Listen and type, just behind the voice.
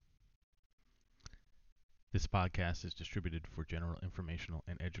This podcast is distributed for general informational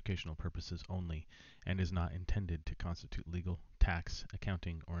and educational purposes only and is not intended to constitute legal, tax,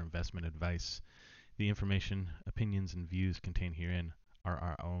 accounting, or investment advice. The information, opinions, and views contained herein are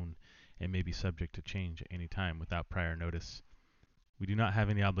our own and may be subject to change at any time without prior notice. We do not have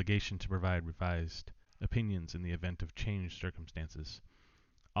any obligation to provide revised opinions in the event of changed circumstances.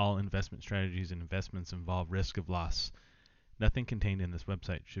 All investment strategies and investments involve risk of loss. Nothing contained in this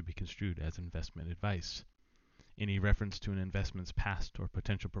website should be construed as investment advice. Any reference to an investment's past or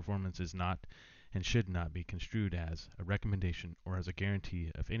potential performance is not and should not be construed as a recommendation or as a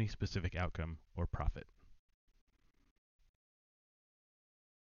guarantee of any specific outcome or profit.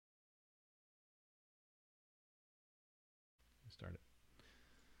 Start it.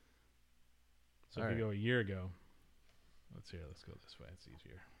 So if you go a year ago, let's go this way. It's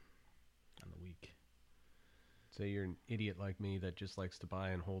easier on the week. Say you're an idiot like me that just likes to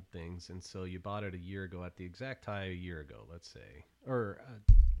buy and hold things, and so you bought it a year ago at the exact high a year ago, let's say, or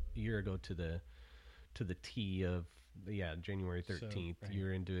a year ago to the T of January 13th. So, right.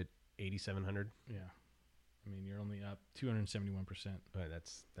 You're into it 8,700. Yeah, I mean you're only up 271%. Right,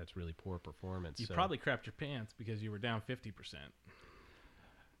 that's really poor performance. You probably crapped your pants because you were down 50%.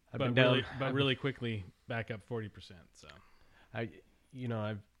 But really quickly back up 40%. So I've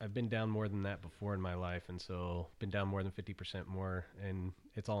been down more than that before in my life, and so been down more than 50% more, and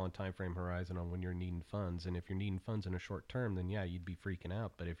it's all on time frame horizon on when you're needing funds. And if you're needing funds in a short term, then yeah, you'd be freaking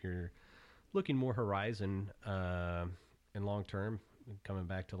out. But if you're looking more horizon and long term, coming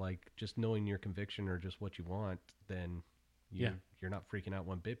back to like just knowing your conviction or just what you want, then you're not freaking out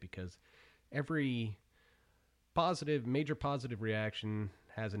one bit, because every major positive reaction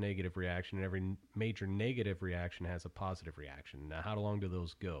has a negative reaction, and every major negative reaction has a positive reaction. Now, how long do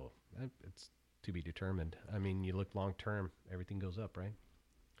those go? It's to be determined. I mean, you look long term, everything goes up, right?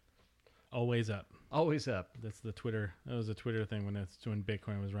 Always up. Always up. That's the Twitter. That was a Twitter thing when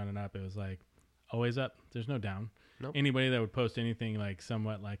Bitcoin was running up. It was like, always up. There's no down. Nope. Anybody that would post anything like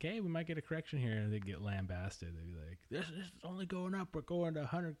somewhat like, hey, we might get a correction here, they'd get lambasted. They'd be like, this is only going up. We're going to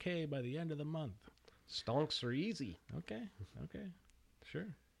 100K by the end of the month. Stonks are easy. Okay. Sure.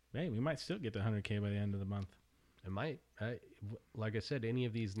 Hey, we might still get to 100K by the end of the month. It might. Like I said, any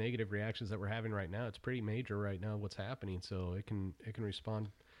of these negative reactions that we're having right now, it's pretty major right now what's happening. So it can respond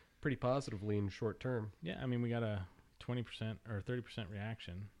pretty positively in short term. Yeah, I mean, we got a 20% or 30%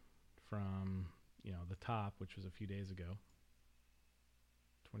 reaction from, the top, which was a few days ago.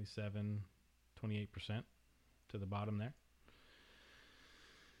 28% to the bottom there.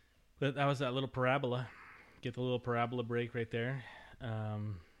 But that was that little parabola. Get the little parabola break right there.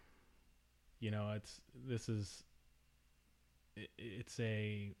 It's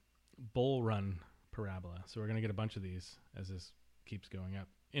a bull run parabola. So we're going to get a bunch of these as this keeps going up,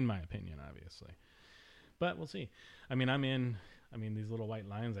 in my opinion, obviously. But we'll see. I mean, these little white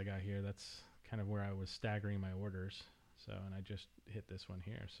lines I got here, that's kind of where I was staggering my orders. So, and I just hit this one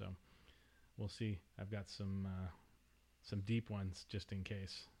here. So we'll see. I've got some deep ones just in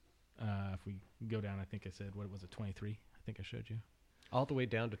case. If we go down, I think I said, what was it, 23? I think I showed you. All the way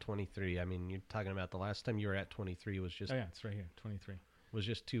down to 23. I mean, you're talking about the last time you were at 23 was just... Oh, yeah, it's right here, 23. Was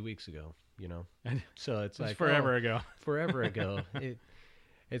just 2 weeks ago, So it's like... forever ago. Forever ago.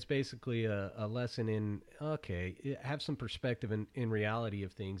 It's basically a lesson in, have some perspective in reality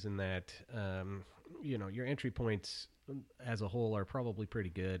of things, in that, your entry points as a whole are probably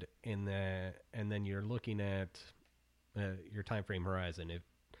pretty good, and then you're looking at your time frame horizon.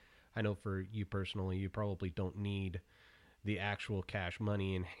 I know for you personally, you probably don't need the actual cash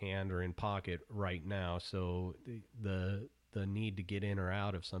money in hand or in pocket right now. So the need to get in or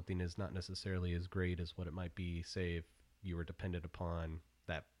out of something is not necessarily as great as what it might be, say, if you were dependent upon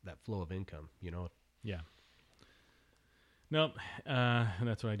that flow of income, Yeah. Nope. And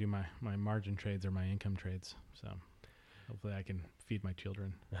that's what I do. My margin trades are my income trades. So hopefully I can feed my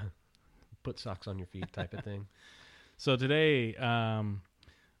children. Put socks on your feet type of thing. So today,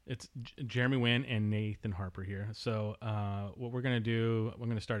 it's Jeremy Winn and Nathan Harper here. So what we're going to do, we're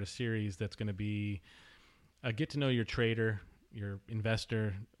going to start a series that's going to be get to know your trader, your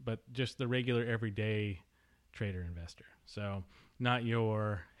investor, but just the regular everyday trader investor. So not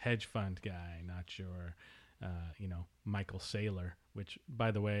your hedge fund guy, not your, Michael Saylor, which, by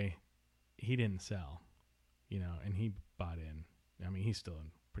the way, he didn't sell, and he bought in. I mean, he's still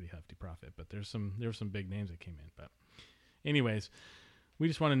in pretty hefty profit, but there were some big names that came in. But anyways, we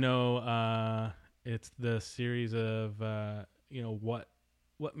just want to know, it's the series of,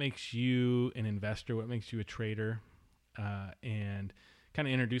 what makes you an investor, what makes you a trader, and kind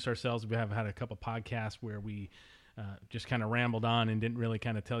of introduce ourselves. We have had a couple podcasts where we just kind of rambled on and didn't really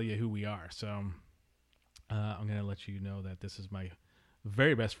kind of tell you who we are. So I'm going to let you know that this is my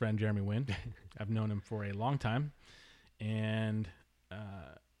very best friend, Jeremy Winn. I've known him for a long time, and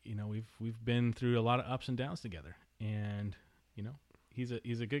we've been through a lot of ups and downs together. And he's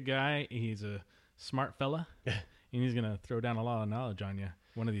a good guy. He's a smart fella, and he's going to throw down a lot of knowledge on you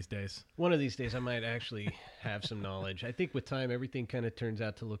one of these days. One of these days, I might actually have some knowledge. I think with time, everything kind of turns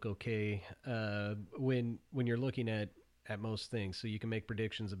out to look okay when you're looking at most things. So you can make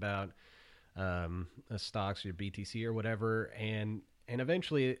predictions about stocks or BTC or whatever, and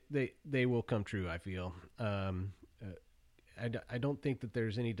eventually they will come true, I feel. I don't think that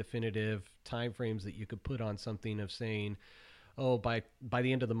there's any definitive time frames that you could put on something of saying, oh, by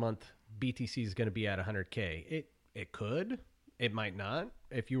the end of the month, BTC is going to be at 100K. It could. It might not.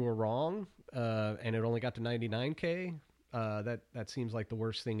 If you were wrong and it only got to 99K, that seems like the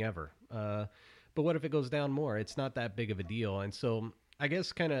worst thing ever. But what if it goes down more? It's not that big of a deal. And so I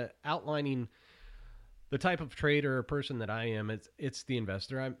guess kind of outlining the type of trader or person that I am, it's the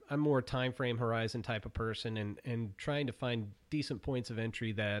investor. I'm more time frame horizon type of person, and trying to find decent points of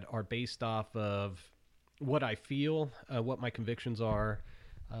entry that are based off of what I feel, what my convictions are,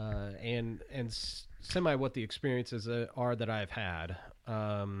 and semi what the experiences are that I've had.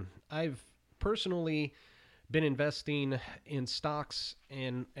 I've personally been investing in stocks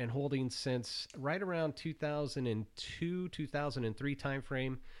and holdings since right around 2002, 2003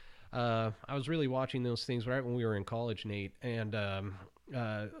 timeframe. I was really watching those things right when we were in college, Nate, and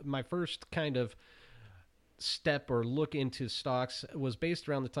my first kind of step or look into stocks was based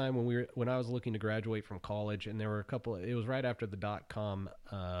around the time when I was looking to graduate from college, and there were it was right after the .com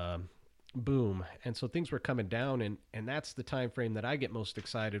boom, and so things were coming down, and that's the time frame that I get most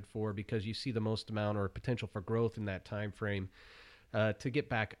excited for, because you see the most amount or potential for growth in that time frame to get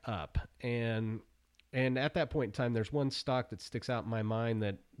back up. And at that point in time, there's one stock that sticks out in my mind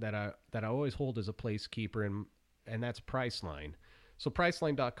that I always hold as a placekeeper, and that's Priceline. So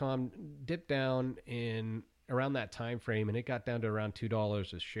Priceline.com dipped down in around that time frame, and it got down to around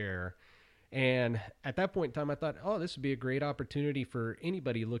 $2 a share. And at that point in time, I thought, oh, this would be a great opportunity for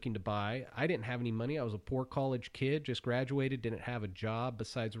anybody looking to buy. I didn't have any money. I was a poor college kid, just graduated, didn't have a job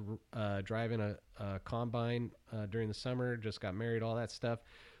besides driving a combine during the summer, just got married, all that stuff.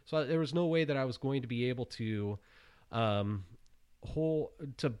 So there was no way that I was going to be able to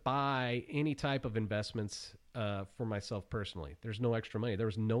buy any type of investments for myself personally. There's no extra money. There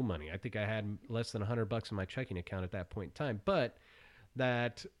was no money. I think I had less than $100 in my checking account at that point in time. But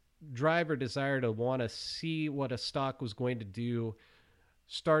that drive or desire to want to see what a stock was going to do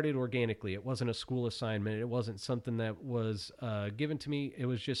started organically. It wasn't a school assignment. It wasn't something that was given to me. It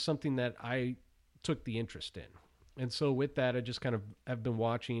was just something that I took the interest in. And so with that, I just kind of have been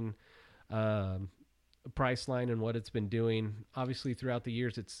watching Priceline and what it's been doing. Obviously, throughout the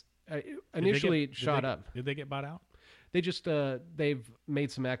years, it's initially shot up. Did they get bought out? They just they've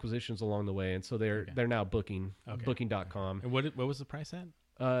made some acquisitions along the way, and so they're now booking Booking.com. And what was the price at?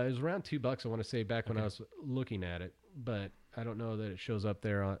 It was around $2, I want to say, back when I was looking at it, but I don't know that it shows up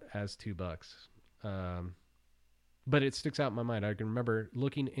there as $2. But it sticks out in my mind. I can remember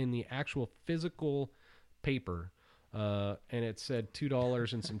looking in the actual physical paper, and it said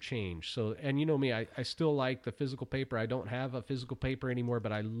 $2 and some change. So, and you know me, I still like the physical paper. I don't have a physical paper anymore,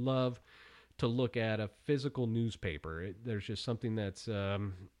 but I love to look at a physical newspaper. There's just something that's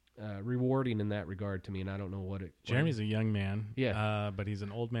rewarding in that regard to me, and I don't know what it. Jeremy's a young man, but he's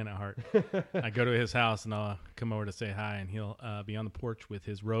an old man at heart. I go to his house and I'll come over to say hi, and he'll be on the porch with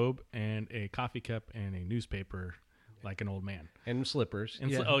his robe and a coffee cup and a newspaper, like an old man, and slippers.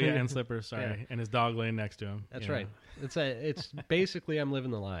 And slippers. Sorry, and his dog laying next to him. That's right. It's basically I'm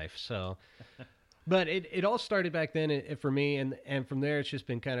living the life. So. But it all started back then for me, and from there it's just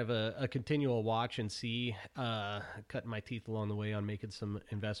been kind of a continual watch and see, cutting my teeth along the way on making some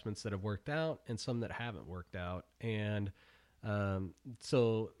investments that have worked out and some that haven't worked out. And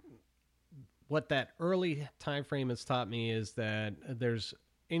so what that early time frame has taught me is that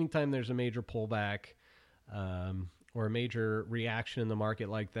anytime there's a major pullback or a major reaction in the market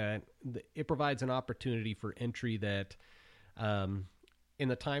like that, it provides an opportunity for entry that in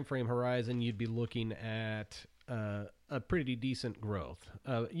the time frame horizon, you'd be looking at a pretty decent growth.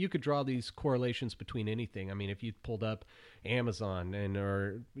 You could draw these correlations between anything. I mean, if you pulled up Amazon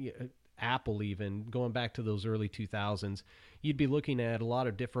or Apple, even going back to those early 2000s, you'd be looking at a lot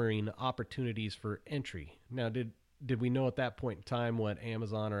of differing opportunities for entry. Now, did we know at that point in time what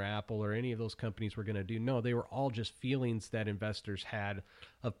Amazon or Apple or any of those companies were going to do? No, they were all just feelings that investors had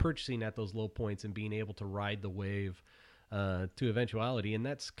of purchasing at those low points and being able to ride the wave to eventuality. And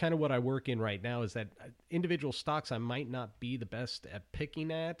that's kind of what I work in right now, is that individual stocks I might not be the best at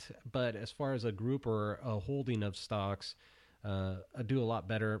picking at, but as far as a group or a holding of stocks, I do a lot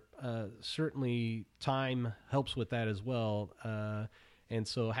better. Certainly time helps with that as well. And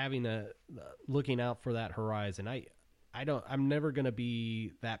so having looking out for that horizon, I'm never going to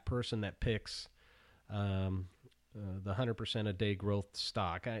be that person that picks the 100% a day growth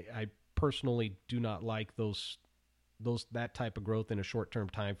stock. I personally do not like that type of growth in a short-term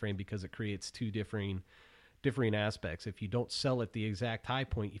time frame, because it creates two differing aspects. If you don't sell at the exact high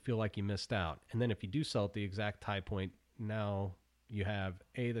point, you feel like you missed out. And then if you do sell at the exact high point, now you have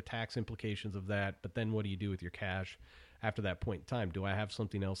the tax implications of that, but then what do you do with your cash after that point in time? Do I have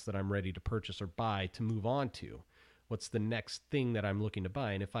something else that I'm ready to purchase or buy to move on to? What's the next thing that I'm looking to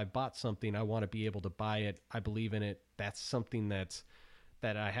buy? And if I bought something, I want to be able to buy it. I believe in it. That's something that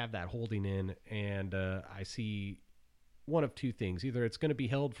I have that holding in, and I see one of two things. Either it's going to be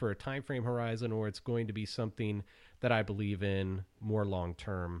held for a time frame horizon, or it's going to be something that I believe in more long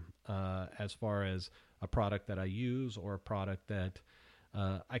term, as far as a product that I use or a product that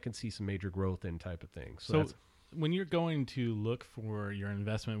I can see some major growth in, type of thing. So when you're going to look for your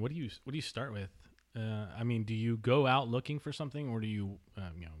investment, what do you start with? I mean, do you go out looking for something, or do you,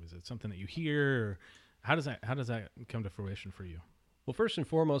 is it something that you hear, or how does that come to fruition for you? Well, first and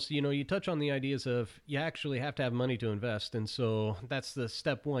foremost, you touch on the ideas of you actually have to have money to invest. And so that's the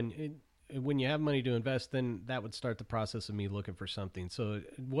step one. When you have money to invest, then that would start the process of me looking for something. So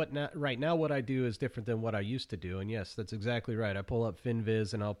right now, what I do is different than what I used to do. And yes, that's exactly right. I pull up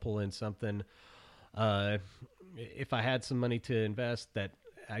FinViz and I'll pull in something. If I had some money to invest that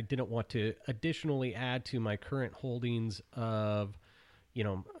I didn't want to additionally add to my current holdings of,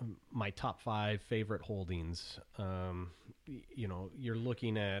 my top 5 favorite holdings. You're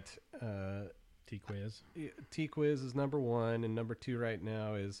looking at T-Quiz. T-Quiz is number 1, and number 2 right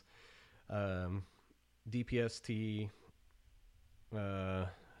now is DPST, Fangu,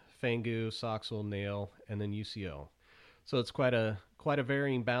 Soxel, Nail, and then UCO. So it's quite a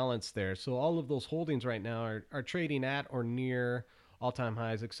varying balance there. So all of those holdings right now are trading at or near all-time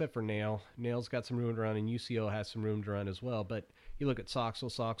highs, except for Nail. Nail's got some room to run, and UCO has some room to run as well. But you look at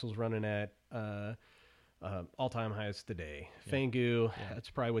Soxel. Soxel's running at all-time highs today. Yeah. Fangu, it's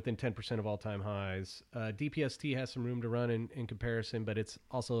probably within 10% of all-time highs. DPST has some room to run in comparison, but it's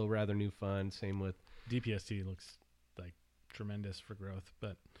also a rather new fund. Same with DPST looks like tremendous for growth,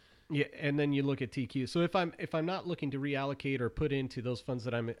 but yeah. And then you look at TQ. So if I'm not looking to reallocate or put into those funds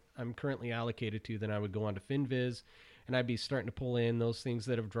that I'm currently allocated to, then I would go on to FinViz, and I'd be starting to pull in those things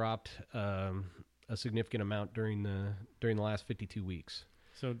that have dropped a significant amount during the last 52 weeks.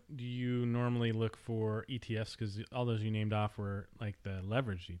 So do you normally look for ETFs? Because all those you named off were like the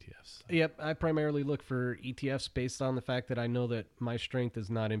leveraged ETFs. Yep. I primarily look for ETFs based on the fact that I know that my strength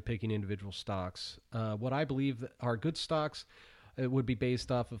is not in picking individual stocks. What I believe are good stocks, it would be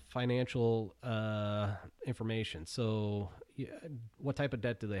based off of financial information. So what type of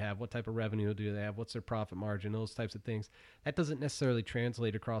debt do they have? What type of revenue do they have? What's their profit margin? Those types of things. That doesn't necessarily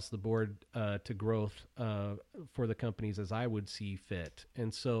translate across the board to growth for the companies as I would see fit.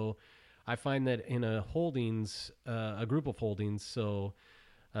 And so I find that in a group of holdings, so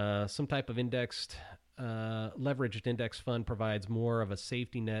some type of indexed, leveraged index fund provides more of a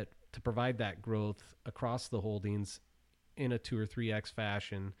safety net to provide that growth across the holdings in a 2 or 3x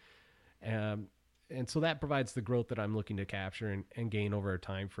fashion. And so that provides the growth that I'm looking to capture and gain over a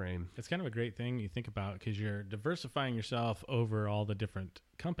time frame. It's kind of a great thing you think about, because you're diversifying yourself over all the different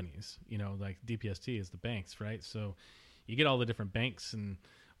companies. Like DPST is the banks, right? So you get all the different banks and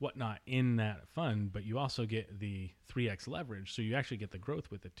whatnot in that fund, but you also get the 3x leverage. So you actually get the growth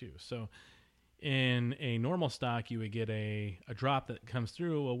with it too. So in a normal stock, you would get a drop that comes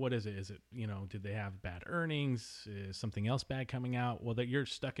through. Well, what is it? Is it, did they have bad earnings? Is something else bad coming out? Well, that you're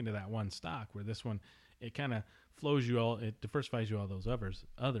stuck into that one stock, where this one, it kind of it diversifies you all those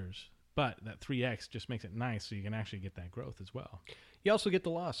others. But that 3X just makes it nice, so you can actually get that growth as well. You also get the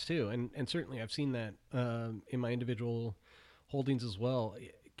loss too. And certainly I've seen that in my individual holdings as well.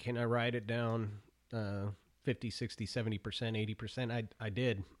 Can I write it down 50, 60, 70%, 80%? I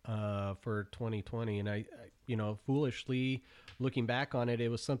did for 2020. And I foolishly looking back on it, it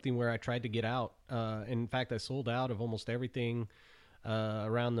was something where I tried to get out. In fact, I sold out of almost everything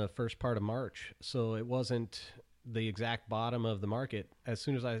around the first part of March. So it wasn't the exact bottom of the market. As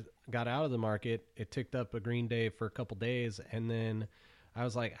soon as I got out of the market, it ticked up a green day for a couple days. And then I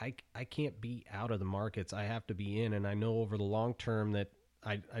was like, I can't be out of the markets. I have to be in. And I know over the long term that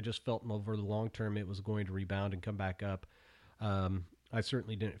I just felt over the long term it was going to rebound and come back up. I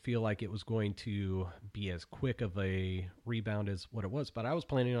certainly didn't feel like it was going to be as quick of a rebound as what it was. But I was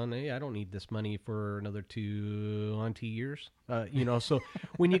planning on, hey, I don't need this money for another 20 years. So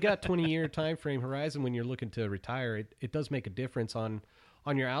when you got 20-year time frame horizon, when you're looking to retire, it does make a difference on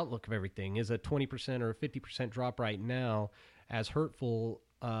your outlook of everything. Is a 20% or a 50% drop right now as hurtful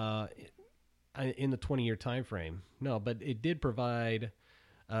in the 20-year time frame? No, but it did provide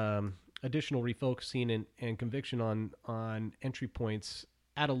additional refocusing and conviction on entry points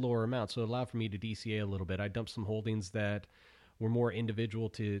at a lower amount. So it allowed for me to DCA a little bit. I dumped some holdings that were more individual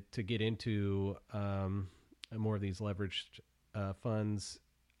to get into more of these leveraged funds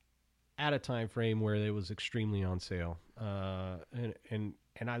at a time frame where it was extremely on sale. And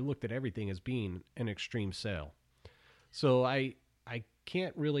I looked at everything as being an extreme sale. So I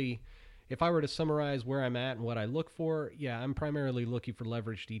can't really, if I were to summarize where I'm at and what I look for, I'm primarily looking for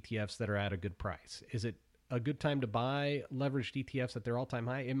leveraged ETFs that are at a good price. Is it a good time to buy leveraged ETFs at their all-time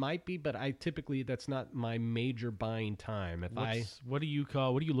high? It might be, but that's not my major buying time. What do you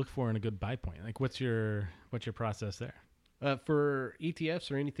look for in a good buy point? Like what's your process there? For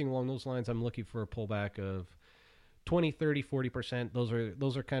ETFs or anything along those lines, I'm looking for a pullback of 20, 30, 40%.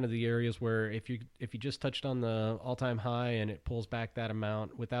 Those are kind of the areas where if you just touched on the all-time high and it pulls back that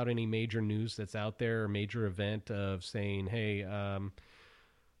amount without any major news that's out there or major event of saying, hey,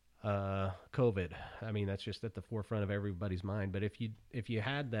 COVID. I mean, that's just at the forefront of everybody's mind. But if you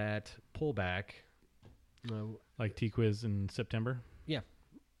had that pullback, like T-Quiz in September? Yeah.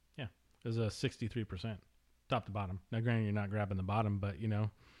 It was a 63%. Top to bottom. Now, granted, you're not grabbing the bottom, but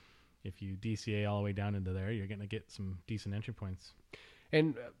if you DCA all the way down into there, you're going to get some decent entry points.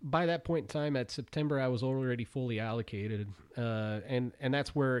 And by that point in time, at September, I was already fully allocated, and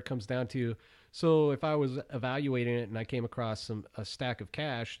that's where it comes down to. So if I was evaluating it and I came across a stack of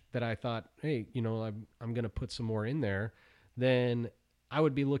cash that I thought, hey, I'm going to put some more in there, then I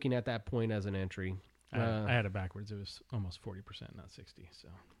would be looking at that point as an entry. I had it backwards. It was almost 40%, not 60. So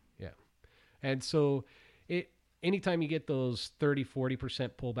yeah, and so anytime you get those 30,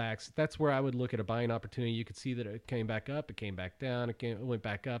 40% pullbacks, that's where I would look at a buying opportunity. You could see that it came back up, it came back down, it went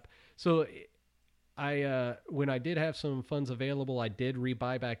back up. So when I did have some funds available, I did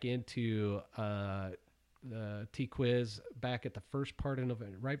rebuy back into the T-Quiz back at the first part of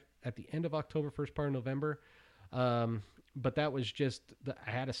November, right at the end of October, first part of November. But that was just, I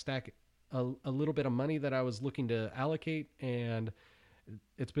had a stack, a little bit of money that I was looking to allocate, and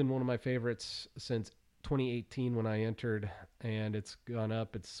it's been one of my favorites since 2018 when I entered, and it's gone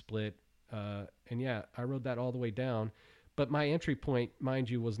up, it's split. I rode that all the way down, but my entry point, mind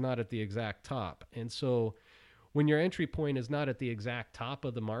you, was not at the exact top. And so when your entry point is not at the exact top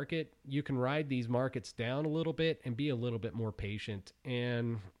of the market, you can ride these markets down a little bit and be a little bit more patient.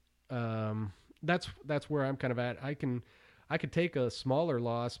 And that's where I'm kind of at. I could take a smaller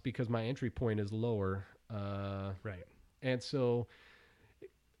loss because my entry point is lower. Right. And so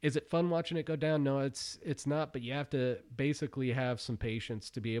is it fun watching it go down? No, it's not, but you have to basically have some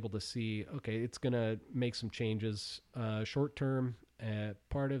patience to be able to see, okay, it's going to make some changes short term.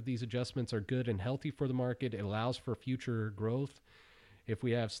 Part of these adjustments are good and healthy for the market. It allows for future growth. If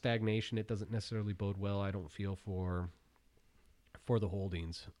we have stagnation, it doesn't necessarily bode well, I don't feel, for the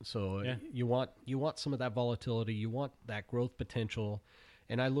holdings. So you want some of that volatility, you want that growth potential,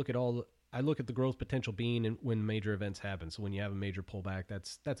 and I look at the growth potential being when major events happen. So when you have a major pullback,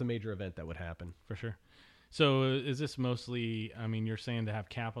 that's a major event that would happen. For sure. So is this mostly, I mean, you're saying to have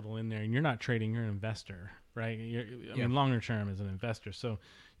capital in there, and you're not trading, you're an investor, right? I mean, longer term as an investor. So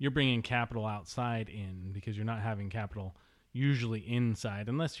you're bringing capital outside in because you're not having capital usually inside,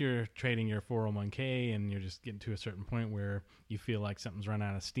 unless you're trading your 401k and you're just getting to a certain point where you feel like something's run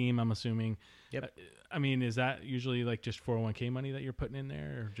out of steam, I'm assuming. Yep. I mean, is that usually like just 401k money that you're putting in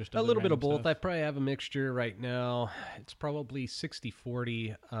there, or just a little bit of both? Stuff? I probably have a mixture right now. It's probably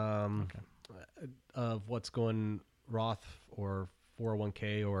 60-40 of what's going Roth or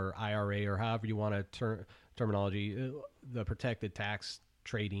 401k or IRA or however you want to terminology, the protected tax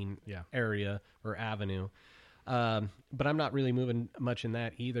trading area or avenue. But I'm not really moving much in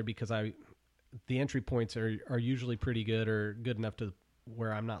that either because the entry points are usually pretty good or good enough to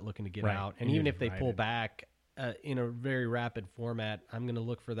where I'm not looking to get out. And even if they pull back in a very rapid format, I'm going to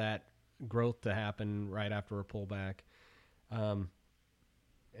look for that growth to happen right after a pullback. And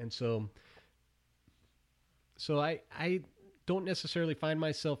so I don't necessarily find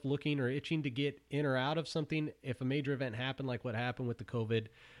myself looking or itching to get in or out of something. If a major event happened, like what happened with the COVID,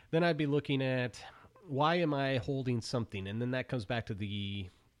 then I'd be looking at, why am I holding something? And then that comes back to the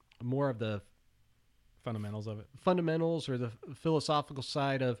more of the fundamentals of it. Fundamentals or the philosophical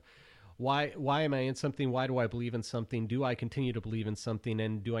side of why am I in something? Why do I believe in something? Do I continue to believe in something?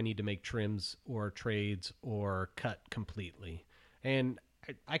 And do I need to make trims or trades or cut completely? And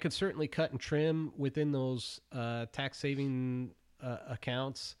I could certainly cut and trim within those tax saving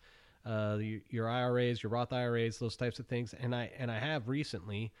accounts, your IRAs, your Roth IRAs, those types of things. And I have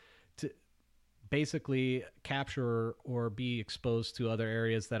recently to basically capture or be exposed to other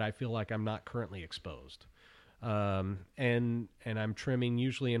areas that I feel like I'm not currently exposed. And I'm trimming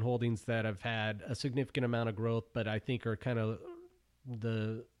usually in holdings that have had a significant amount of growth, but I think are kind of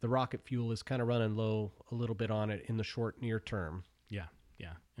the rocket fuel is kind of running low a little bit on it in the short near term. Yeah.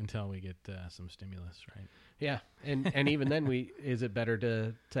 Until we get some stimulus, right? Yeah, and even then, is it better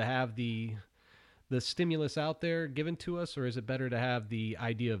to have the stimulus out there given to us, or is it better to have the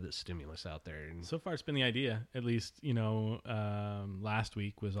idea of the stimulus out there? And so far, it's been the idea. At least, last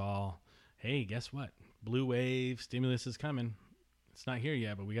week was all, hey, guess what? Blue wave stimulus is coming. It's not here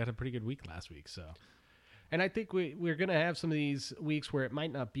yet, but we got a pretty good week last week. So, and I think we're going to have some of these weeks where it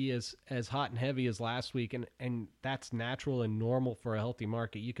might not be as hot and heavy as last week, and that's natural and normal for a healthy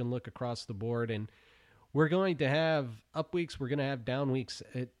market. You can look across the board, and we're going to have up weeks. We're going to have down weeks.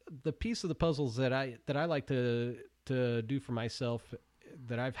 The piece of the puzzles that I like to do for myself,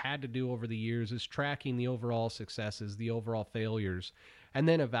 that I've had to do over the years, is tracking the overall successes, the overall failures, and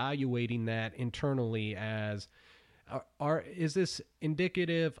then evaluating that internally as, is this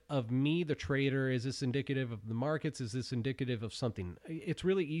indicative of me, the trader? Is this indicative of the markets? Is this indicative of something? It's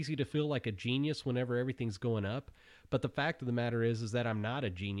really easy to feel like a genius whenever everything's going up, but the fact of the matter is that I'm not a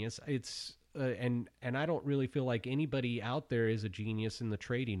genius. It's and I don't really feel like anybody out there is a genius in the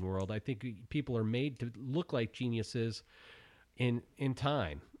trading world. I think people are made to look like geniuses in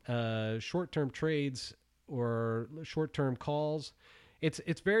time. Short-term trades or short-term calls,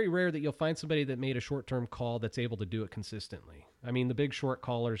 it's very rare that you'll find somebody that made a short-term call that's able to do it consistently. I mean, the big short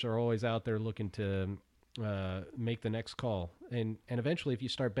callers are always out there looking to make the next call. And eventually, if you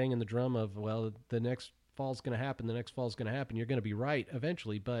start banging the drum of, well, the next fall's going to happen, you're going to be right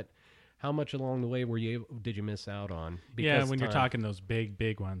eventually. But how much along the way did you miss out on? Because when you're talking those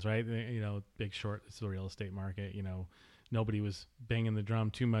big ones, right? Big short, it's the real estate market. Nobody was banging the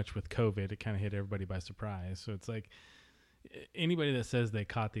drum too much with COVID. It kind of hit everybody by surprise. So it's like, anybody that says they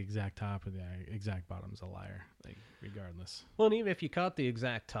caught the exact top or the exact bottom is a liar, like, regardless. Well, and even if you caught the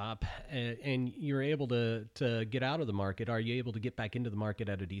exact top and you're able to get out of the market, are you able to get back into the market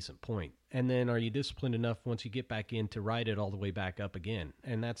at a decent point? And then are you disciplined enough once you get back in to ride it all the way back up again?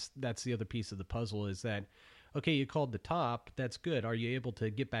 And that's the other piece of the puzzle, is that, okay, you called the top, that's good. Are you able to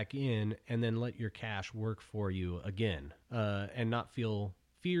get back in and then let your cash work for you again, and not feel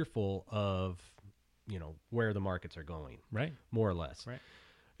fearful of where the markets are going, right? More or less, right?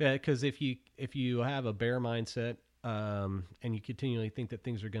 Yeah, because if you have a bear mindset, and you continually think that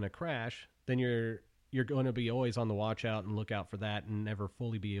things are going to crash, then you're going to be always on the watch out and look out for that, and never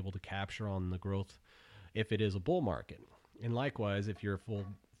fully be able to capture on the growth if it is a bull market. And likewise, if you're a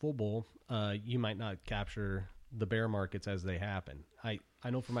full bull, you might not capture the bear markets as they happen. I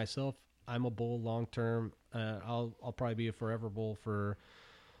know for myself, I'm a bull long term. I'll probably be a forever bull for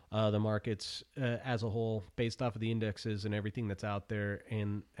the markets as a whole, based off of the indexes and everything that's out there,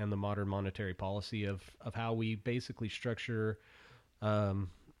 and the modern monetary policy of how we basically structure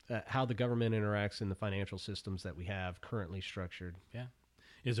how the government interacts in the financial systems that we have currently structured. Yeah.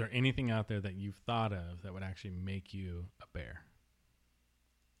 Is there anything out there that you've thought of that would actually make you a bear?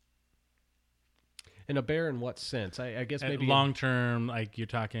 And a bear in what sense? I guess maybe long term, like you're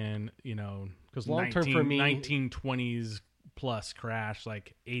talking, because long term for me, 1920s plus crash,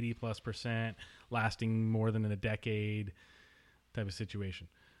 like 80+%, lasting more than a decade type of situation.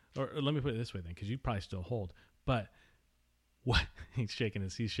 Or let me put it this way then, because you'd probably still hold. But what he's shaking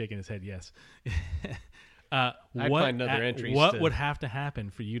his head. Yes. I'd find other entries. What would have to happen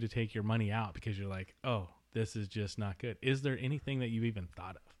for you to take your money out because you're like, oh, this is just not good? Is there anything that you've even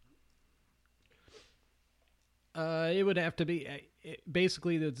thought of? It would have to be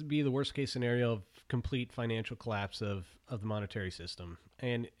basically that would be the worst case scenario of complete financial collapse of the monetary system.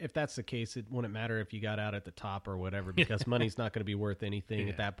 And if that's the case, it wouldn't matter if you got out at the top or whatever, because money's not going to be worth anything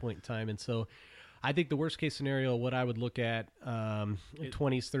at that point in time. And so I think the worst case scenario, what I would look at, 20s,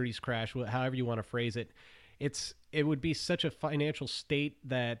 30s crash, however you want to phrase it, it would be such a financial state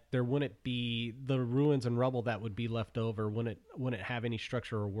that there wouldn't be the ruins and rubble that would be left over, wouldn't have any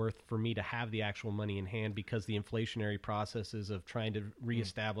structure or worth for me to have the actual money in hand, because the inflationary processes of trying to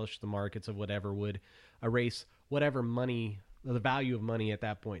reestablish the markets of whatever would erase whatever money, the value of money at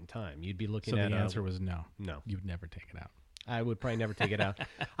that point in time. You'd be looking at... So the answer was no. No. You'd never take it out. I would probably never take it out.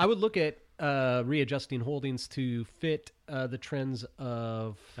 I would look at readjusting holdings to fit the trends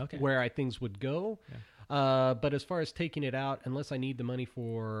of where things would go. Yeah. But as far as taking it out, unless I need the money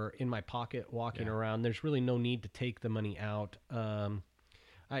for in my pocket walking around, there's really no need to take the money out.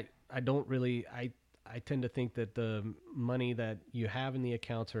 I don't really. I tend to think that the money that you have in the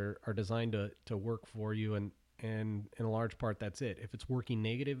accounts are designed to work for you, and in a large part, that's it. If it's working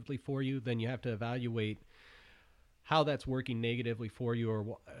negatively for you, then you have to evaluate how that's working negatively for you,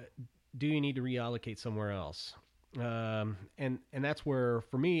 or do you need to reallocate somewhere else? And that's where,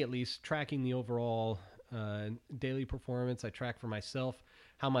 for me at least, tracking the overall daily performance, I track for myself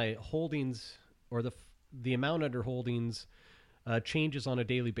how my holdings or the amount under holdings changes on a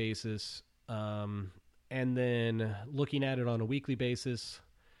daily basis, and then looking at it on a weekly basis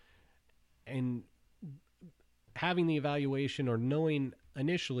and having the evaluation, or knowing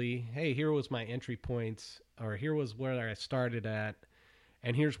initially, hey, here was my entry points, or here was where I started at,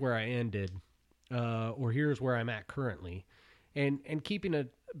 and here's where I ended, or here's where I'm at currently, and keeping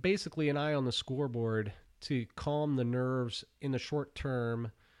basically an eye on the scoreboard to calm the nerves in the short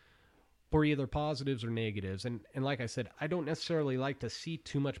term for either positives or negatives. And like I said, I don't necessarily like to see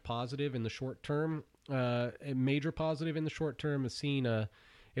too much positive in the short term. A major positive in the short term is seeing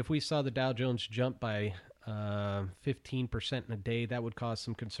if we saw the Dow Jones jump by 15% in a day, that would cause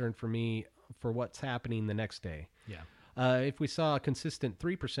some concern for me for what's happening the next day. Yeah. If we saw a consistent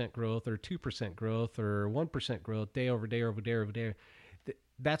 3% growth or 2% growth or 1% growth day over day over day over day,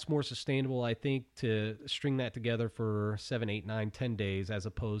 that's more sustainable, I think, to string that together for 7, 8, 9, 10 days, as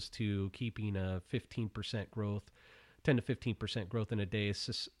opposed to keeping a 15% growth, 10 to 15% growth in a day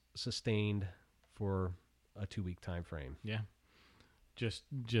sustained for a 2-week time frame. Yeah.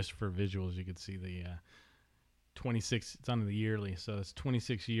 Just for visuals, you could see the 26, it's on the yearly, so it's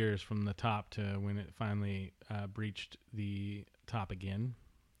 26 years from the top to when it finally breached the top again,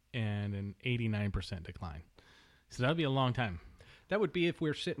 and an 89% decline. So that would be a long time. That would be if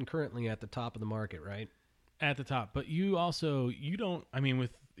we're sitting currently at the top of the market, right? At the top. But you don't, I mean,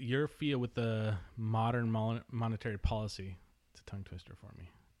 with your feel with the modern monetary policy, it's a tongue twister for me,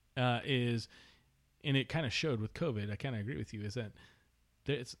 and it kind of showed with COVID, I kind of agree with you, is that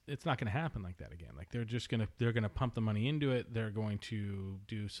it's not going to happen like that again. Like they're going to pump the money into it. They're going to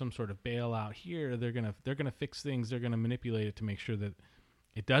do some sort of bailout here. They're going to fix things. They're going to manipulate it to make sure that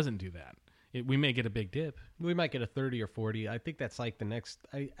it doesn't do that. We may get a big dip. We might get a 30 or 40. I think that's like the next.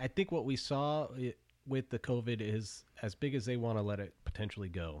 I think what we saw with the COVID is as big as they want to let it potentially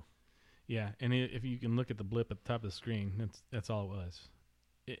go. Yeah, and if you can look at the blip at the top of the screen, that's all it was.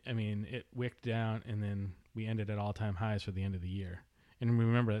 It wicked down, and then we ended at all-time highs for the end of the year. And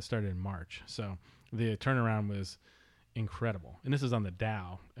remember, that started in March. So the turnaround was incredible. And this is on the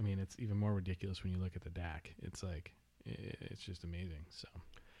Dow. I mean, it's even more ridiculous when you look at the DAC. It's like, it's just amazing. So,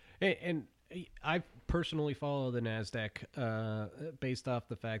 and I personally follow the NASDAQ based off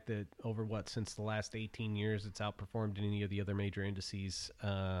the fact that since the last 18 years, it's outperformed any of the other major indices.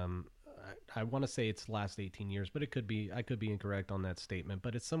 I want to say it's the last 18 years, but I could be incorrect on that statement.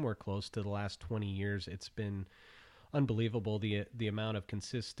 But it's somewhere close to the last 20 years. It's been unbelievable, the amount of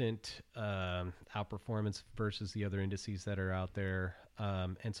consistent outperformance versus the other indices that are out there.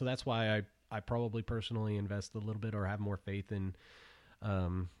 And so that's why I probably personally invest a little bit, or have more faith in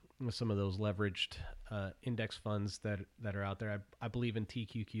some of those leveraged index funds that are out there. I believe in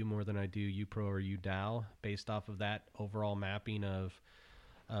TQQ more than I do UPRO or UDOW, based off of that overall mapping of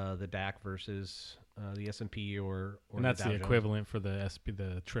the DAC versus the S&P or and that's the Dow the equivalent for the SP,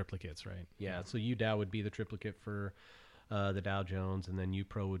 the triplicates, right? Yeah. So UDOW would be the triplicate for the Dow Jones, and then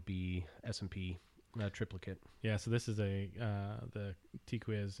UPRO would be S&P triplicate. Yeah. So this is the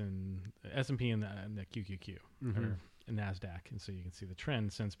TQuiz and S&P and the QQQ, Mm-hmm. or NASDAQ, and so you can see the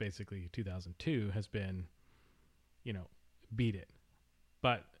trend since basically 2002 has been, beat it.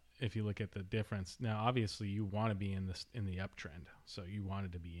 But if you look at the difference now, obviously you want to be in the uptrend, so you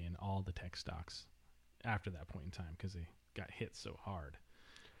wanted to be in all the tech stocks after that point in time because they got hit so hard.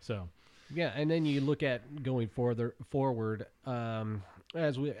 So yeah, and then you look at going forward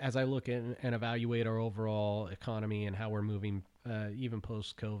as I look at and evaluate our overall economy and how we're moving, even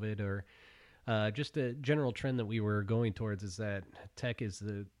post COVID, or just a general trend that we were going towards, is that tech is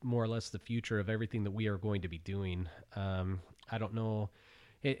more or less the future of everything that we are going to be doing. I don't know.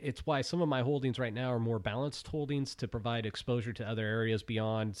 It's why some of my holdings right now are more balanced holdings to provide exposure to other areas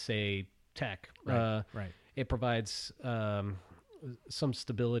beyond, say, tech. right. It provides some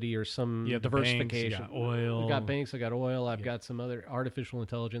stability or some The diversification. Banks, oil. I got banks. I got oil. I've got some other artificial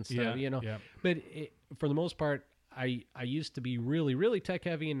intelligence stuff. Yeah. But for the most part, I used to be really, really tech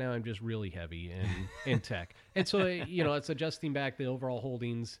heavy, and now I'm just really heavy in tech. And so, it's adjusting back the overall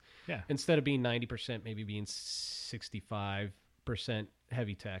holdings. Yeah. Instead of being 90%, maybe being 65%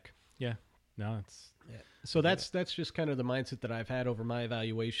 heavy tech. Yeah. No, it's So that's just kind of the mindset that I've had over my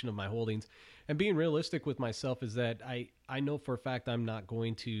evaluation of my holdings, and being realistic with myself is that I know for a fact I'm not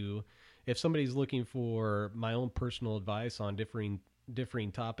going to, if somebody's looking for my own personal advice on differing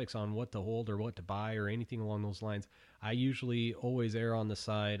topics on what to hold or what to buy or anything along those lines, I usually always err on the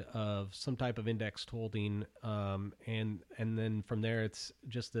side of some type of indexed holding, and then from there it's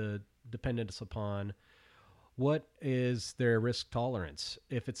just a dependence upon what is their risk tolerance.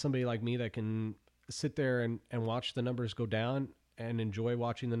 If it's somebody like me that can sit there and watch the numbers go down and enjoy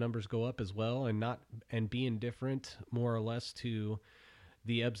watching the numbers go up as well, and be indifferent more or less to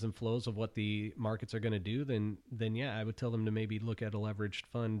the ebbs and flows of what the markets are going to do, then yeah, I would tell them to maybe look at a leveraged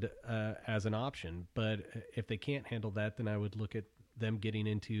fund as an option. But if they can't handle that, then I would look at them getting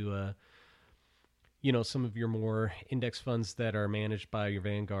into some of your more index funds that are managed by your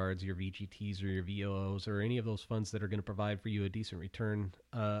Vanguards, your VGTs, or your VOOs, or any of those funds that are going to provide for you a decent return,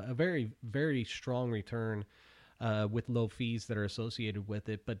 a very, very strong return with low fees that are associated with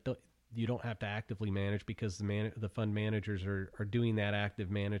it. But you don't have to actively manage, because the fund managers are doing that active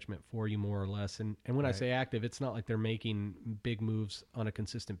management for you more or less. And when I say active, it's not like they're making big moves on a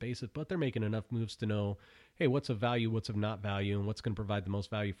consistent basis, but they're making enough moves to know, hey, what's of value, what's of not value, and what's going to provide the most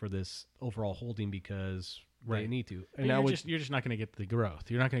value for this overall holding, because they need to. And you're just not going to get the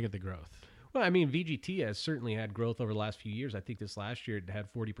growth. You're not going to get the growth. Well, I mean, VGT has certainly had growth over the last few years. I think this last year it had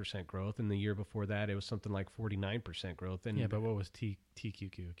 40% growth, and the year before that it was something like 49% growth. And yeah, but what was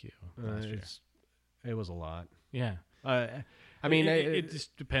TQQQ last year? It was a lot. Yeah. I mean, it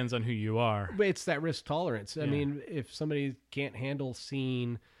just depends on who you are. But it's that risk tolerance. I mean, if somebody can't handle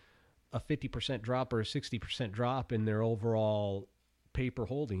seeing a 50% drop or a 60% drop in their overall paper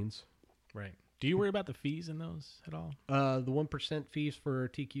holdings. Right. Do you worry about the fees in those at all? The 1% fees for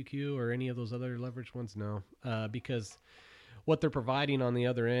TQQ or any of those other leveraged ones? No, because what they're providing on the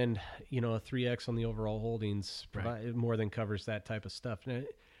other end, a 3X on the overall holdings more than covers that type of stuff.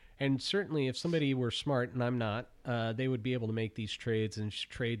 And certainly if somebody were smart, and I'm not, they would be able to make these trades and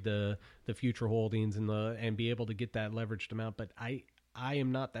trade the future holdings and be able to get that leveraged amount. But I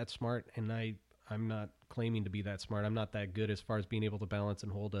am not that smart, and I'm not claiming to be that smart. I'm not that good as far as being able to balance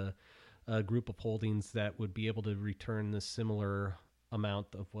and hold a group of holdings that would be able to return the similar amount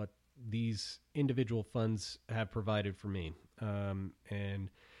of what these individual funds have provided for me.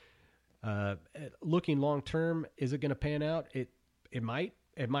 Looking long term, is it going to pan out? It might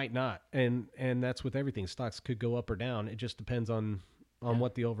not, and that's with everything. Stocks could go up or down. It just depends on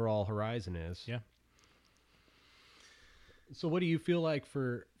what the overall horizon is. Yeah. So what do you feel like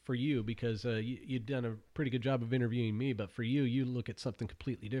for you? Because you've done a pretty good job of interviewing me, but for you look at something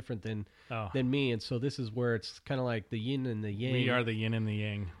completely different than me. And so this is where it's kind of like the yin and the yang. We are the yin and the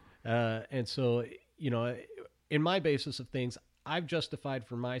yang. And so, in my basis of things, I've justified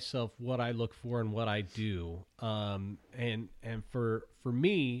for myself what I look for and what I do. And for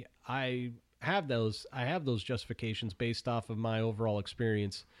me, I have those justifications based off of my overall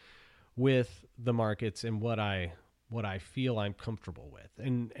experience with the markets and what I feel I'm comfortable with.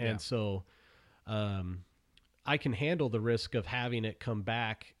 And so I can handle the risk of having it come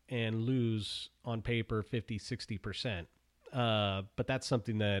back and lose on paper 50, 60%. But that's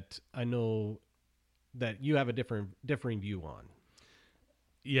something that I know that you have a differing view on.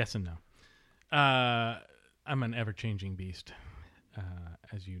 Yes and no. I'm an ever-changing beast,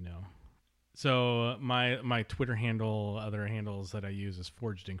 as you know. So my Twitter handle, other handles that I use is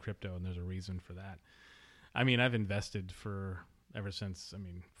Forged in Crypto, and there's a reason for that. I mean, I've invested ever since,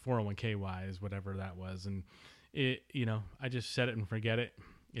 401k wise, whatever that was. And I just set it and forget it.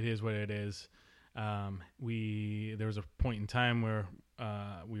 It is what it is. There was a point in time where,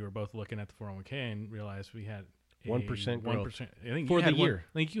 we were both looking at the 401k and realized we had 1% growth 1%. I think for the year.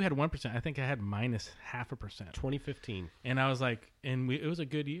 I think you had 1%. I think I had minus 0.5%. 2015. And I was like, it was a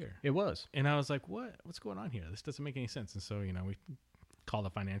good year. It was. And I was like, what's going on here? This doesn't make any sense. And so, we called a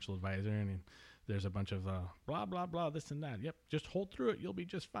financial advisor, and there's a bunch of blah, blah, blah, this and that. Yep, just hold through it. You'll be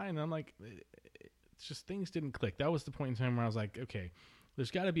just fine. And I'm like, it's just things didn't click. That was the point in time where I was like, okay, there's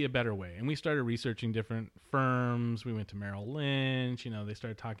got to be a better way. And we started researching different firms. We went to Merrill Lynch. They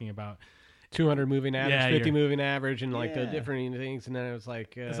started talking about 200 moving average, 50 moving average, and the different things. And then it was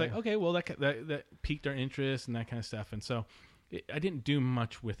like, it's like, okay, well, that piqued our interest and that kind of stuff. And so I didn't do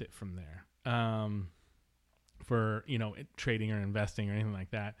much with it from there for, trading or investing or anything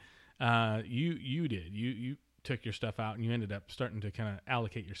like that. You did. You took your stuff out and you ended up starting to kind of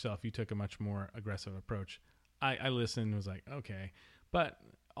allocate yourself. You took a much more aggressive approach. I listened and was like, okay. But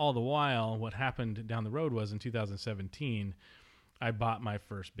all the while, what happened down the road was in 2017, I bought my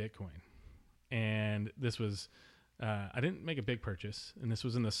first Bitcoin. And this was, I didn't make a big purchase. And this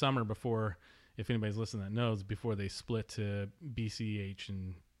was in the summer before, if anybody's listening that knows, before they split to BCH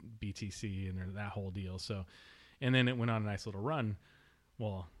and BTC and that whole deal. So, and then it went on a nice little run.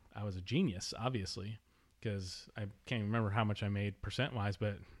 Well, I was a genius, obviously, because I can't remember how much I made percent-wise,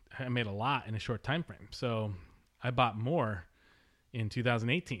 but I made a lot in a short time frame. So I bought more in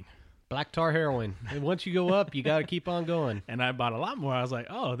 2018. Black tar heroin. And once you go up, you got to keep on going. And I bought a lot more. I was like,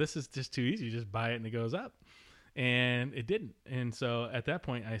 oh, this is just too easy. You just buy it and it goes up. And it didn't. And so at that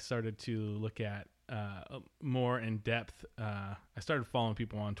point, I started to look at more in depth. I started following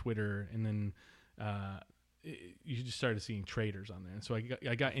people on Twitter, and then you just started seeing traders on there. And so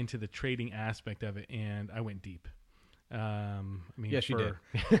I got into the trading aspect of it, and I went deep. I mean, yes, you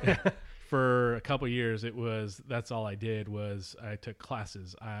did. For a couple of years, that's all I did was I took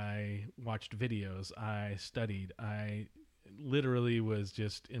classes, I watched videos, I studied, I literally was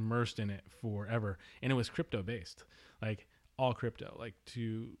just immersed in it forever. And it was crypto based, like all crypto, like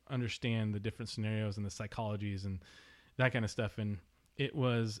to understand the different scenarios and the psychologies and that kind of stuff. And it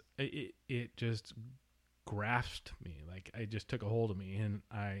just grasped me. Like it just took a hold of me, and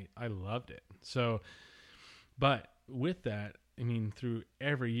I loved it. So, but with that, I mean, through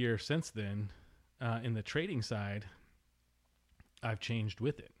every year since then, in the trading side, I've changed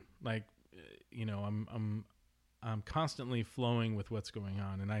with it. Like, I'm constantly flowing with what's going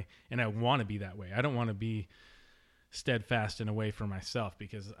on, and I want to be that way. I don't want to be steadfast in a way for myself,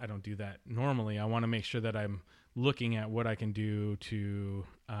 because I don't do that normally. I want to make sure that I'm looking at what I can do to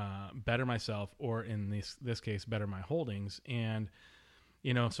better myself, or in this case, better my holdings. And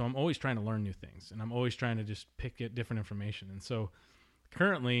so I'm always trying to learn new things, and I'm always trying to just pick at different information. And so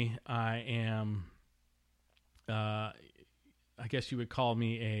currently I am, I guess you would call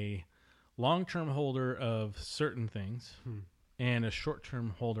me a long-term holder of certain things and a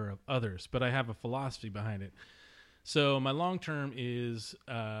short-term holder of others, but I have a philosophy behind it. So my long-term is,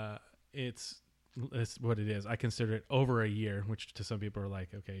 it's what it is. I consider it over a year, which to some people are like,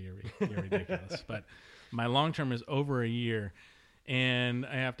 okay, you're ridiculous. But my long-term is over a year. And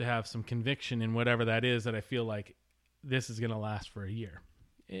I have to have some conviction in whatever that is, that I feel like this is going to last for a year.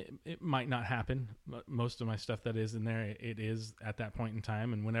 It might not happen. Most of my stuff that is in there, it is at that point in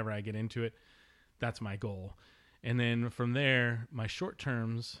time. And whenever I get into it, that's my goal. And then from there, my short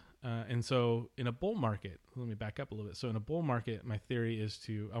terms. And so in a bull market, let me back up a little bit. So in a bull market, my theory is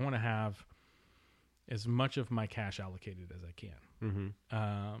I want to have as much of my cash allocated as I can.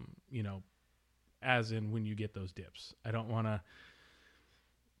 Mm-hmm. As in when you get those dips. I don't want to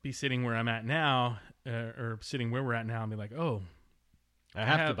be sitting where I'm at now, or sitting where we're at now, and be like, oh, I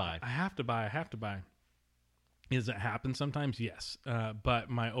have to buy. Does it happen sometimes? Yes. But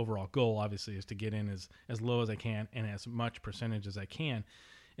my overall goal, obviously, is to get in as low as I can and as much percentage as I can,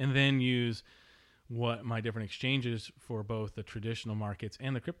 and then use what my different exchanges for both the traditional markets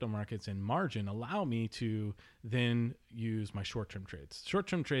and the crypto markets and margin allow me to then use my short-term trades.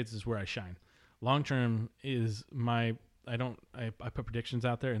 Short-term trades is where I shine. Long-term is I put predictions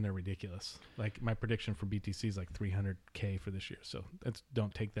out there, and they're ridiculous. Like my prediction for BTC is like 300K for this year. So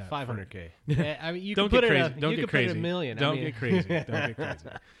don't take that. 500K. Yeah, I mean, you don't can get put crazy. it Don't get crazy. Put it a million. Don't get crazy. Don't get crazy.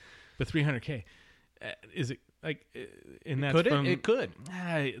 But 300K, is it like? And that's could from, it? It could.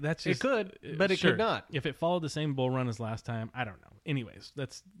 That's just, it could, but it sure. could not. If it followed the same bull run as last time, I don't know. Anyways,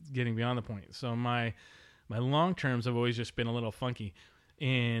 that's getting beyond the point. So my long terms have always just been a little funky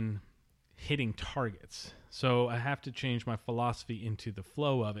in hitting targets. So I have to change my philosophy into the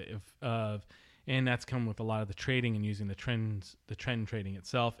flow of it, and that's come with a lot of the trading and using the trend trading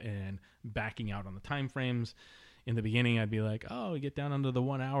itself and backing out on the time frames. In the beginning, I'd be like, oh, we get down under the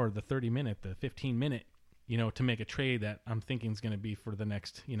 1 hour, the 30 minute, the 15 minute, to make a trade that I'm thinking is going to be for the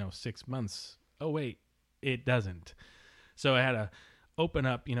next, 6 months. Oh, wait, it doesn't. So I had to open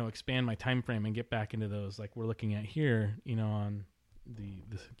up, expand my time frame and get back into those, like we're looking at here, on the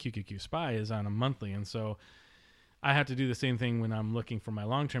QQQ SPY is on a monthly. And so I have to do the same thing when I'm looking for my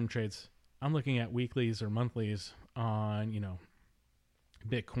long-term trades. I'm looking at weeklies or monthlies on,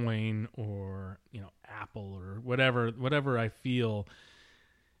 Bitcoin or, Apple or whatever I feel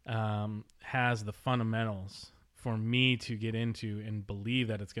has the fundamentals for me to get into and believe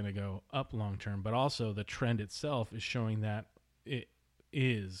that it's going to go up long-term, but also the trend itself is showing that it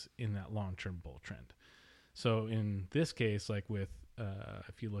is in that long-term bull trend. So in this case, like with,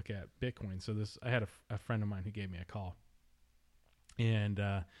 if you look at Bitcoin, so I had a friend of mine who gave me a call, and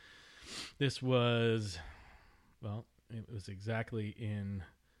this was, it was exactly in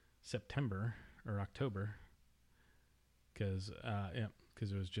September or October because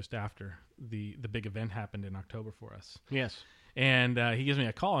it was just after the big event happened in October for us. Yes. And he gives me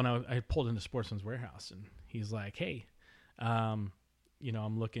a call, and I pulled into Sportsman's Warehouse, and he's like, "Hey, I'm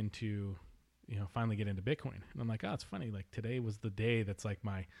looking to, finally get into Bitcoin." And I'm like, "Oh, it's funny. Like today was the day that's like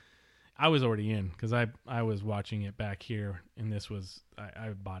I was already in because I was watching it back here, and this was I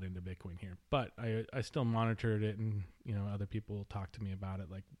bought into Bitcoin here, but I still monitored it, and other people talk to me about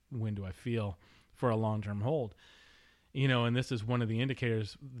it, like when do I feel for a long-term hold, and this is one of the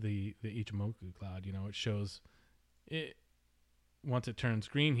indicators, the Ichimoku cloud, it shows it once it turns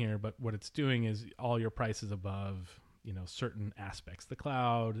green here, but what it's doing is all your prices above certain aspects, the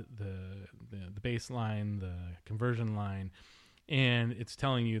cloud, the baseline, the conversion line, and it's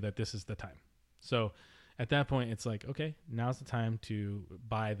telling you that this is the time. So at that point, it's like, okay, now's the time to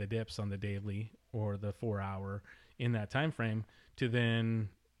buy the dips on the daily or the 4 hour in that time frame to then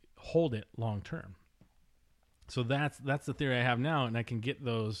hold it long term. So that's the theory I have now, and I can get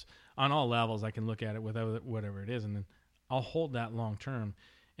those on all levels. I can look at it with whatever it is, and then I'll hold that long term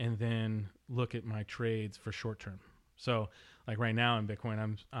and then look at my trades for short term. So like right now in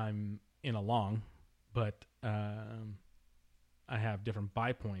Bitcoin, I'm in a long, but I have different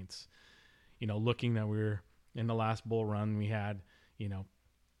buy points, looking that we're in the last bull run, we had,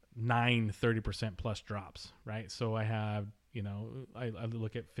 30% plus drops, right? So I have, I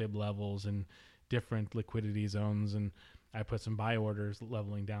look at fib levels and different liquidity zones, and I put some buy orders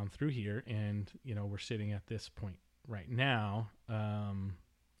leveling down through here, and, we're sitting at this point right now,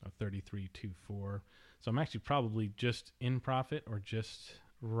 33.24. So I'm actually probably just in profit or just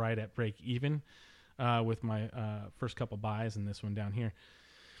right at break even with my first couple buys and this one down here.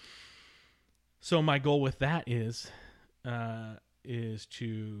 So my goal with that is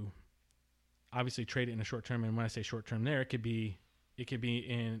to obviously trade it in a short term. And when I say short term there, it could be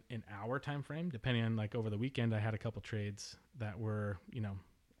in an hour time frame, depending on, like over the weekend, I had a couple trades that were,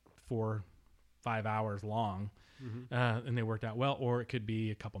 4-5 hours long, and they worked out well, or it could be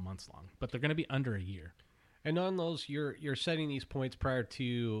a couple months long, but they're going to be under a year. And on those, you're setting these points prior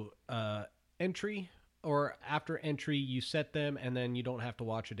to entry, or after entry you set them and then you don't have to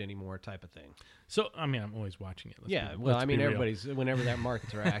watch it anymore, type of thing. So I mean, I'm always watching it. Everybody's, whenever that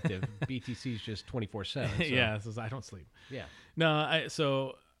markets are active, BTC's just 24/7. So. Yeah, so I don't sleep. Yeah. No,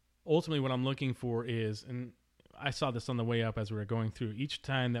 so ultimately what I'm looking for is, and I saw this on the way up as we were going through, each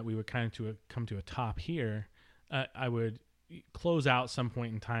time that we would kind of come to a top here, I would close out some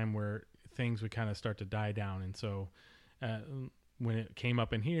point in time where things would kind of start to die down. And so when it came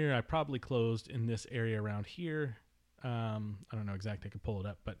up in here, I probably closed in this area around here. I don't know exactly. I could pull it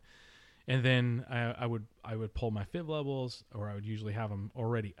up, and then I would pull my fib levels, or I would usually have them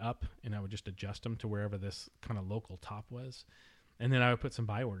already up, and I would just adjust them to wherever this kind of local top was. And then I would put some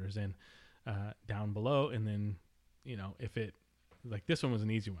buy orders in down below. And then, if it, like this one was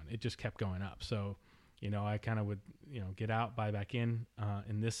an easy one, it just kept going up. So, I kind of would, get out, buy back in.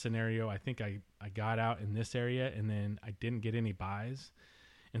 In this scenario, I think I got out in this area, and then I didn't get any buys.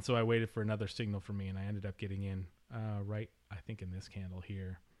 And so I waited for another signal for me, and I ended up getting in right, I think, in this candle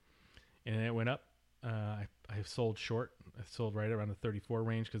here. And it went up. I sold short. I sold right around the 34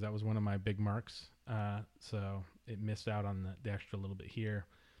 range because that was one of my big marks. So it missed out on the extra little bit here.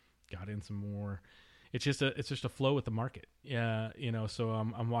 Got in some more. It's just a flow with the market. Yeah, so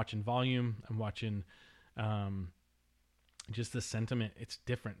I'm watching volume. I'm watching just the sentiment. It's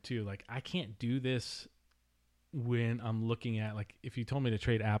different too. Like I can't do this when I'm looking at, like, if you told me to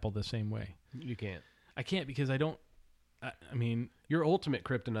trade Apple the same way. You can't. I can't, because I don't. I mean, your ultimate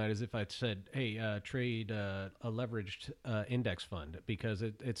kryptonite is if I said, hey, trade a leveraged index fund, because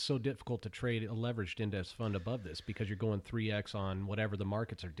it's so difficult to trade a leveraged index fund above this, because you're going 3x on whatever the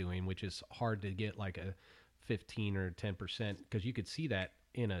markets are doing, which is hard to get like a 15 or 10%, because you could see that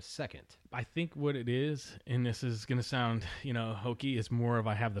in a second. I think what it is, and this is going to sound, hokey, is more of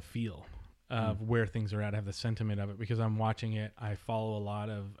I have the feel of where things are at. I have the sentiment of it because I'm watching it. I follow a lot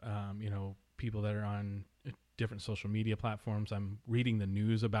of, people that are on different social media platforms. I'm reading the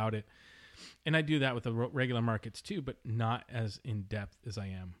news about it. And I do that with the regular markets too, but not as in depth as I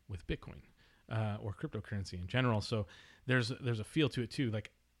am with Bitcoin or cryptocurrency in general. So there's a feel to it too. Like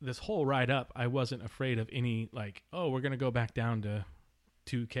this whole ride up, I wasn't afraid of any, like, oh, we're going to go back down to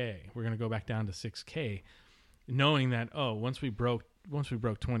 2K. We're going to go back down to 6K, knowing that, oh, once we broke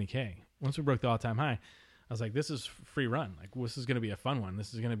 20K, once we broke the all-time high, I was like, this is free run. Like, this is going to be a fun one.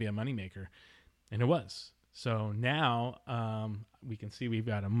 This is going to be a moneymaker. And it was. So now we can see we've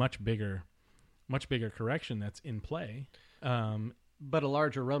got a much bigger correction that's in play. but a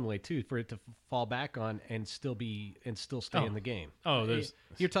larger runway too for it to fall back on and still stay in the game. Oh, there's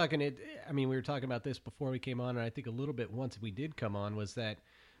you're talking it. I mean, we were talking about this before we came on, and I think a little bit once we did come on was that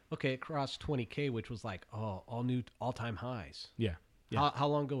okay, it crossed 20K, which was like all new all time highs. Yeah. How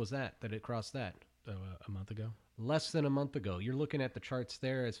long ago was that it crossed that? A month ago. Less than a month ago. You're looking at the charts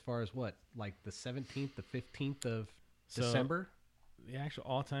there as far as what, like the 17th, the 15th of December. The actual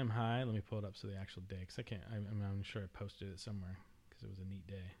all-time high. Let me pull it up. So the actual day, because I can't. I'm sure I posted it somewhere because it was a neat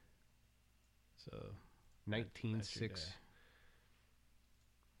day. So 19.6.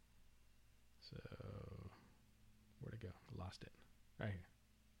 So where'd it go? Lost it. Right here.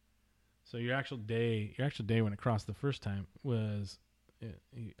 So your actual day when it crossed the first time was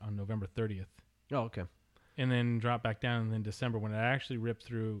on November 30th. Oh, okay. And then dropped back down. And then December, when it actually ripped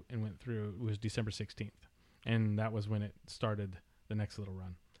through and went through, was December 16th, and that was when it started the next little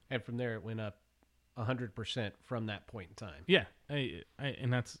run. And from there, it went up 100% from that point in time. Yeah,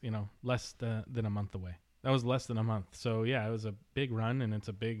 and that's less than a month away. That was less than a month. So yeah, it was a big run, and it's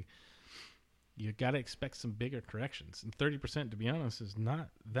a big. You got to expect some bigger corrections, and 30%, to be honest, is not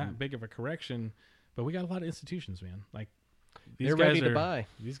that big of a correction. But we got a lot of institutions, man. Like they're ready to buy.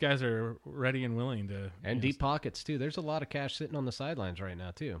 These guys are ready and willing to, and deep pockets too. There's a lot of cash sitting on the sidelines right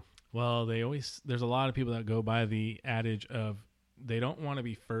now too. Well, there's a lot of people that go by the adage of they don't want to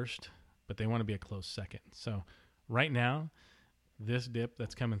be first, but they want to be a close second. So right now, this dip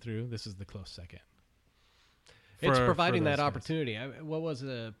that's coming through, this is the close second. It's providing that opportunity. What was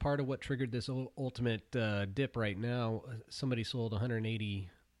part of what triggered this ultimate dip right now? Somebody sold 180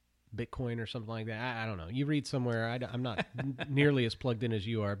 Bitcoin or something like that. I don't know. You read somewhere. I'm not nearly as plugged in as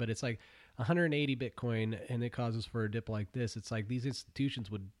you are, but it's like 180 Bitcoin, and it causes for a dip like this. It's like these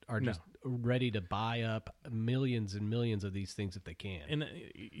institutions are just ready to buy up millions and millions of these things if they can. And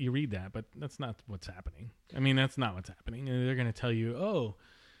you read that, but that's not what's happening. I mean, that's not what's happening. And they're going to tell you, oh,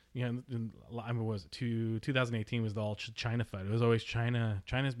 I mean, what was it? 2018 was the all China fight. It was always China.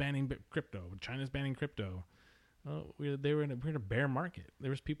 China's banning crypto. China's banning crypto. Well, they were in a bear market. There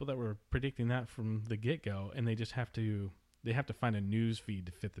was people that were predicting that from the get-go, and they just have to find a news feed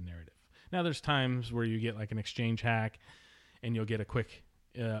to fit the narrative. Now, there's times where you get like an exchange hack, and you'll get a quick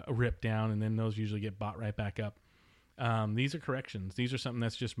rip down, and then those usually get bought right back up. These are corrections. These are something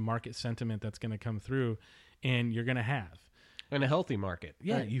that's just market sentiment that's going to come through, and you're going to have. In a healthy market.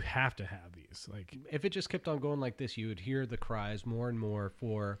 Yeah, right. You have to have these. Like, if it just kept on going like this, you would hear the cries more and more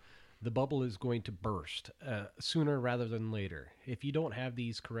for the bubble is going to burst sooner rather than later. If you don't have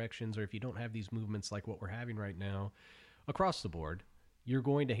these corrections, or if you don't have these movements like what we're having right now across the board, you're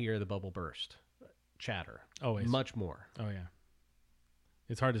going to hear the bubble burst chatter. Always. Much more. Oh, yeah.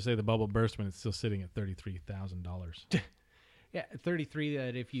 It's hard to say the bubble burst when it's still sitting at $33,000. Yeah, 33.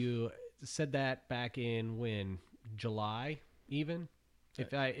 That if you said that back in July, even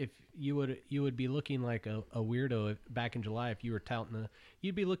if you would be looking like a weirdo back in July if you were touting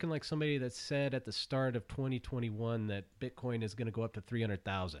you'd be looking like somebody that said at the start of 2021 that Bitcoin is going to go up to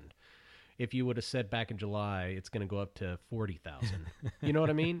 300,000. If you would have said back in July it's going to go up to 40,000, you know what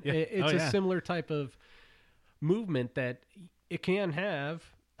I mean? Yeah. It's a similar type of movement that it can have.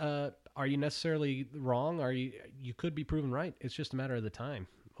 Are you necessarily wrong? You could be proven right. It's just a matter of the time.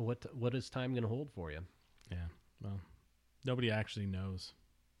 What is time going to hold for you? Yeah. Well, nobody actually knows.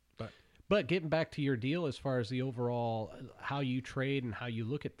 But getting back to your deal as far as the overall how you trade and how you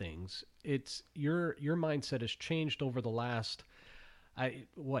look at things, it's your mindset has changed over the last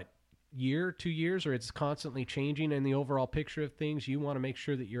year, 2 years, or it's constantly changing in the overall picture of things. You want to make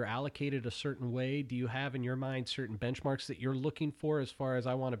sure that you're allocated a certain way. Do you have in your mind certain benchmarks that you're looking for as far as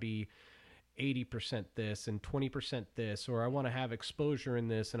I want to be 80% this and 20% this, or I want to have exposure in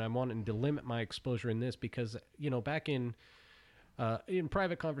this and I'm wanting to limit my exposure in this because, back in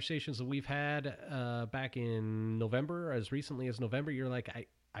private conversations that we've had back in November, as recently as November, you're like,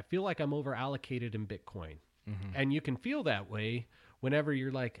 I feel like I'm over allocated in Bitcoin. Mm-hmm. And you can feel that way whenever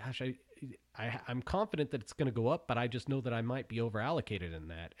you're like, gosh, I'm confident that it's going to go up, but I just know that I might be over allocated in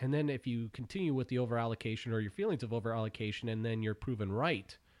that. And then if you continue with the over allocation or your feelings of over allocation, and then you're proven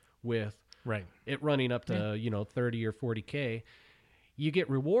right with it running up to 30 or 40K, you get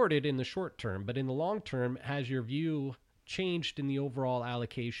rewarded in the short term. But in the long term, has your view changed in the overall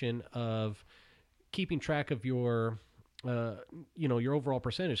allocation of keeping track of your your overall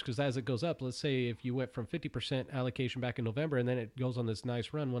percentage? Because as it goes up, let's say if you went from 50% allocation back in November and then it goes on this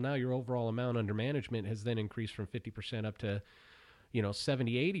nice run, well, now your overall amount under management has then increased from 50% up to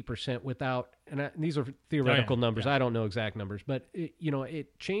 70, 80% without, and these are theoretical numbers. Yeah. I don't know exact numbers, but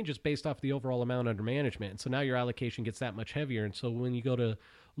it changes based off the overall amount under management. And so now your allocation gets that much heavier. And so when you go to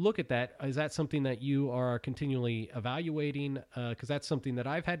look at that, is that something that you are continually evaluating? Because that's something that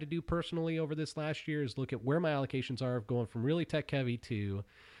I've had to do personally over this last year, is look at where my allocations are, going from really tech heavy to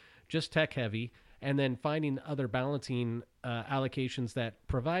just tech heavy, and then finding other balancing allocations that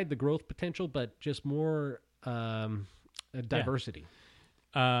provide the growth potential, but just more diversity.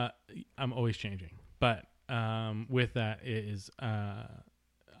 I'm always changing, but with that is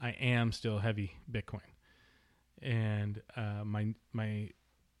I am still heavy Bitcoin, and my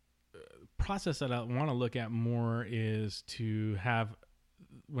process that I want to look at more is to have,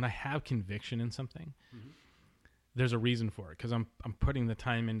 when I have conviction in something, there's a reason for it, because I'm putting the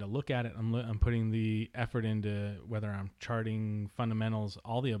time in to look at it. I'm putting the effort into, whether I'm charting fundamentals,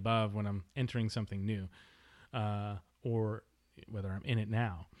 all the above, when I'm entering something new, or whether I'm in it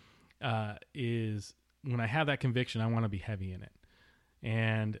now, is when I have that conviction, I want to be heavy in it.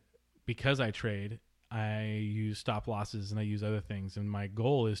 And because I trade, I use stop losses and I use other things. And my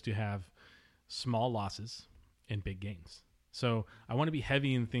goal is to have small losses and big gains. So I want to be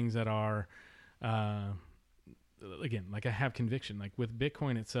heavy in things that are, again, like I have conviction, like with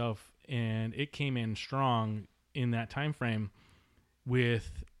Bitcoin itself, and it came in strong in that time frame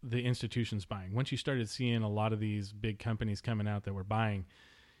with the institutions buying. Once you started seeing a lot of these big companies coming out that were buying,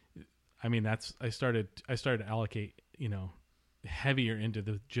 I mean, I started to allocate, heavier into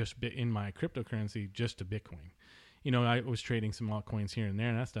the in my cryptocurrency just to Bitcoin. I was trading some altcoins here and there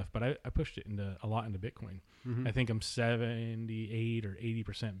and that stuff, but I pushed it a lot into Bitcoin. Mm-hmm. I think I'm 78 or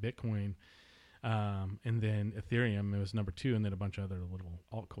 80% Bitcoin. And then Ethereum, it was number 2, and then a bunch of other little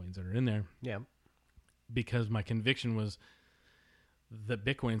altcoins that are in there. Yeah. Because my conviction was that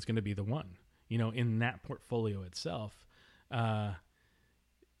Bitcoin's going to be the one, in that portfolio itself.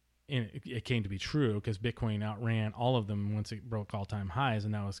 And it came to be true, because Bitcoin outran all of them once it broke all-time highs,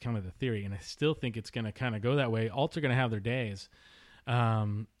 and that was kind of the theory. And I still think it's going to kind of go that way. Alts are going to have their days.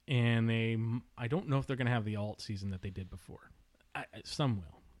 And I don't know if they're going to have the alt season that they did before. Some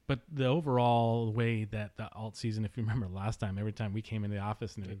will. But the overall way that the alt season, if you remember last time, every time we came into the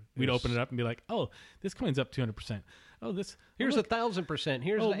office and we'd open it up and be like, "Oh, this coin's up 200%. Oh, here's 1,000%.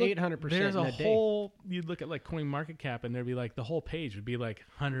 Here's 800%." There's a whole. You'd look at like Coin Market Cap, and there'd be like the whole page would be like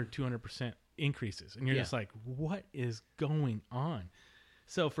 100, 200% increases, and you're just like, "What is going on?"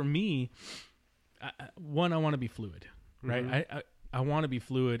 So for me, I want to be fluid, right? Mm-hmm. I want to be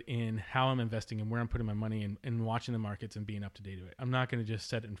fluid in how I'm investing and where I'm putting my money and watching the markets and being up to date with it. I'm not going to just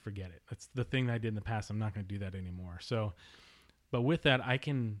set it and forget it. That's the thing that I did in the past. I'm not going to do that anymore. So, but with that, I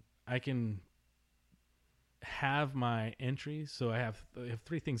can have my entries. So I have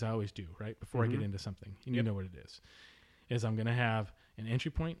 3 things I always do, right? Before I get into something, and you know what it is I'm going to have an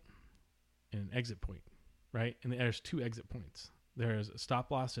entry point and an exit point, right? And there's 2 exit points. There's a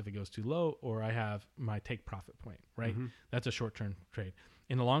stop loss if it goes too low, or I have my take profit point, right? Mm-hmm. That's a short-term trade.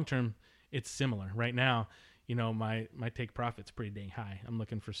 In the long term, it's similar. Right now, my take profit's pretty dang high. I'm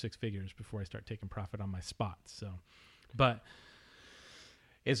looking for 6 figures before I start taking profit on my spots. So, but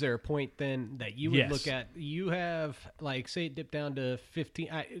is there a point then that you would look at? You have, like, say it dipped down to 15.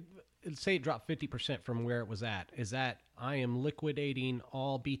 Say it dropped 50% from where it was at. Is that I am liquidating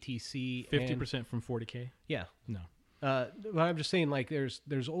all BTC? 50% from 40K? Yeah. No. But I'm just saying, like,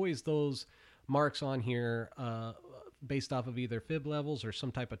 there's always those marks on here based off of either fib levels or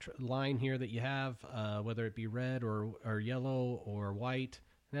some type of line here that you have, whether it be red or yellow or white.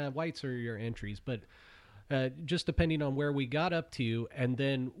 Whites are your entries, but just depending on where we got up to, and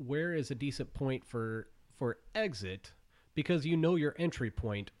then where is a decent point for exit, because your entry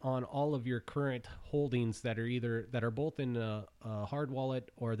point on all of your current holdings that are both in a hard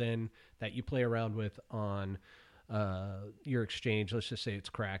wallet, or then that you play around with on your exchange. Let's just say it's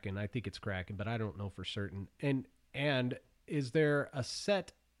Kraken. I think it's Kraken, but I don't know for certain. And is there a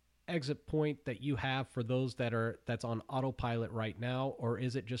set exit point that you have for those that's on autopilot right now, or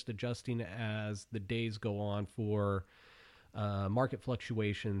is it just adjusting as the days go on for market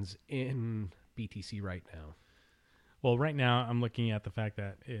fluctuations in BTC right now? Well, right now I'm looking at the fact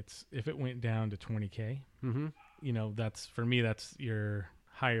that if it went down to 20K, that's, for me, that's your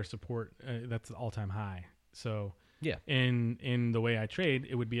higher support. That's the all-time high. So yeah, in the way I trade,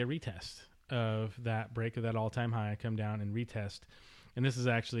 it would be a retest of that break of that all-time high. I come down and retest, and this is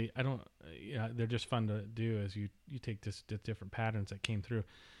actually, they're just fun to do as you take this different patterns that came through.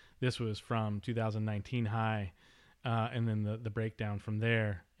 This was from 2019 high, and then the breakdown from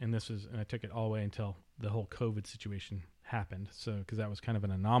there, and and I took it all the way until the whole COVID situation happened. So because that was kind of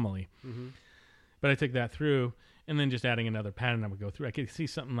an anomaly. Mm-hmm. But I took that through, and then just adding another pattern I would go through. I could see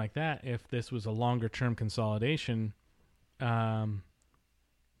something like that if this was a longer-term consolidation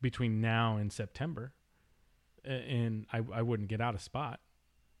between now and September, and I wouldn't get out of spot.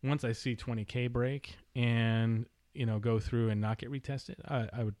 once I see 20K break and go through and not get retested,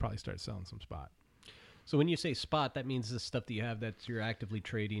 I would probably start selling some spot. So when you say spot, that means the stuff that you have that you're actively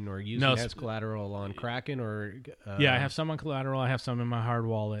trading or using No, as collateral on Kraken, or yeah, I have some on collateral. I have some in my hard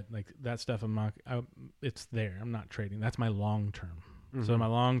wallet. Like that stuff, it's there. I'm not trading. That's my long term. Mm-hmm. So my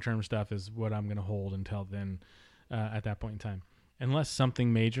long term stuff is what I'm going to hold until then. At that point in time, unless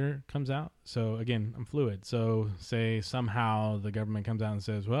something major comes out. So again, I'm fluid. So say somehow the government comes out and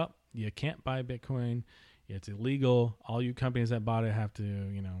says, well, you can't buy Bitcoin. It's illegal. All you companies that bought it have to,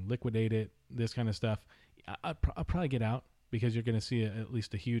 liquidate it, this kind of stuff. I'll probably get out because you're going to see at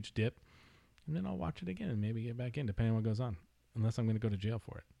least a huge dip. And then I'll watch it again and maybe get back in depending on what goes on, unless I'm going to go to jail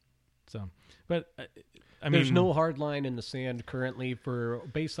for it. So, but I mean, there's no hard line in the sand currently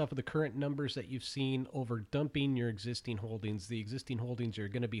based off of the current numbers that you've seen over dumping your existing holdings. The existing holdings you're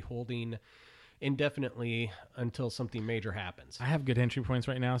going to be holding indefinitely until something major happens. I have good entry points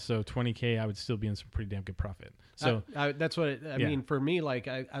right now, so 20K, I would still be in some pretty damn good profit. So that's what I mean. For me, like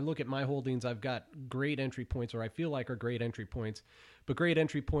I look at my holdings, I've got great entry points, or I feel like are great entry points. But great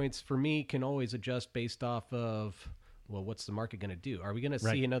entry points for me can always adjust based off of, well, what's the market going to do? Are we going to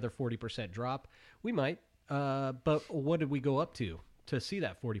see another 40% drop? We might. But what did we go up to see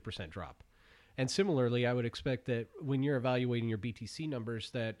that 40% drop? And similarly, I would expect that when you're evaluating your BTC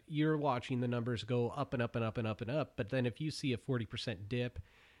numbers, that you're watching the numbers go up and up and up and up and up. But then if you see a 40% dip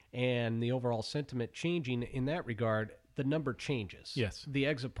and the overall sentiment changing in that regard, the number changes. Yes. The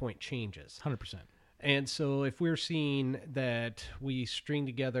exit point changes. 100%. And so if we're seeing that we string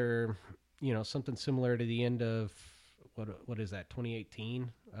together, something similar to the end of, what is that,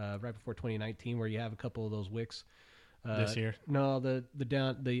 2018, right before 2019, where you have a couple of those wicks. This year? No, that.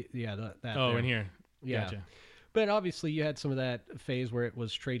 Oh, in here. Yeah. Gotcha. But obviously you had some of that phase where it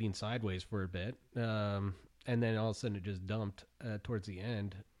was trading sideways for a bit. And then all of a sudden it just dumped towards the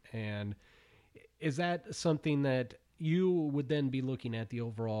end. And is that something that you would then be looking at the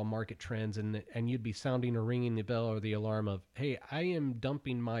overall market trends and you'd be sounding or ringing the bell or the alarm of, hey, I am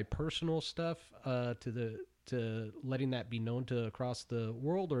dumping my personal stuff to letting that be known to across the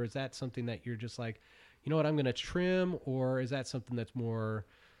world? Or is that something that you're just like, you know what, I'm going to trim? Or is that something that's more,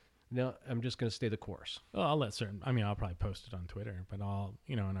 no, I'm just going to stay the course? Well, I'll probably post it on Twitter, but I'll,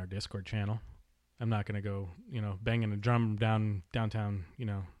 in our Discord channel. I'm not going to go, banging a drum downtown,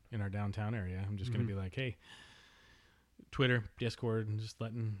 in our downtown area. I'm just going to be like, hey, Twitter, Discord, and just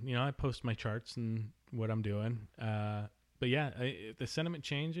letting, I post my charts and what I'm doing. But yeah, if the sentiment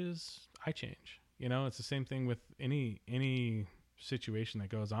changes, I change. It's the same thing with any situation that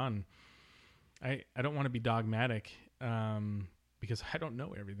goes on. I don't want to be dogmatic because I don't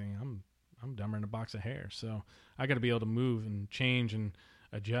know everything. I'm dumber than a box of hair. So I got to be able to move and change and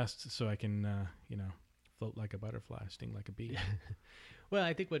adjust so I can, float like a butterfly, sting like a bee. Well,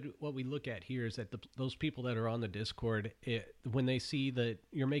 I think what we look at here is that those people that are on the Discord, when they see that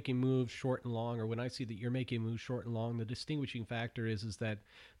you're making moves short and long, or when I see that you're making moves short and long, the distinguishing factor is that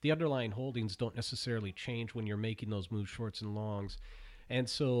the underlying holdings don't necessarily change when you're making those moves shorts and longs. And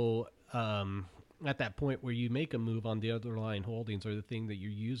so at that point where you make a move on the underlying holdings or the thing that you're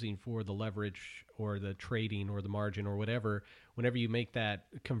using for the leverage or the trading or the margin or whatever, whenever you make that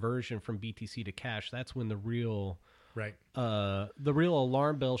conversion from BTC to cash, that's when the real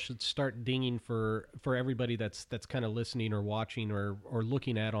alarm bell should start dinging for everybody that's kind of listening or watching or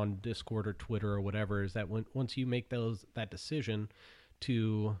looking at on Discord or Twitter or whatever, is that once you make that decision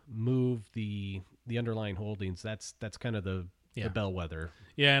to move the underlying holdings, that's kind of the bellwether.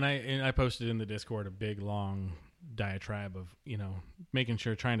 Yeah, and I posted in the Discord a big long diatribe of making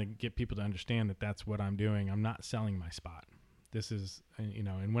sure, trying to get people to understand that that's what I'm doing. I'm not selling my spot. This is,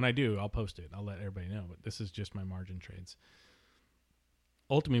 and when I do, I'll post it. I'll let everybody know, but this is just my margin trades.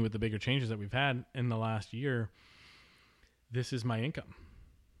 Ultimately, with the bigger changes that we've had in the last year, this is my income.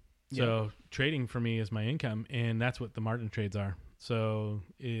 So trading for me is my income, and that's what the margin trades are. So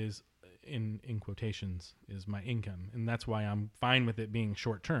is in quotations is my income, and that's why I'm fine with it being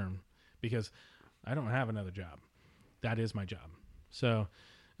short term, because I don't have another job. That is my job. So,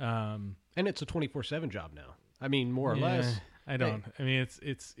 and it's a 24/7 job now. I mean, more or less. I don't. Hey. I mean,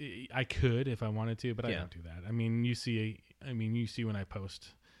 it's I could if I wanted to, but I don't do that. I mean, you see when I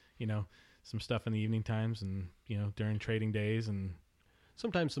post, some stuff in the evening times and during trading days, and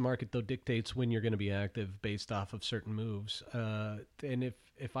sometimes the market though dictates when you're going to be active based off of certain moves. And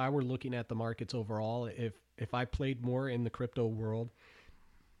if I were looking at the markets overall, if I played more in the crypto world,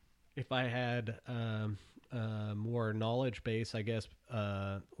 if I had more knowledge base, I guess,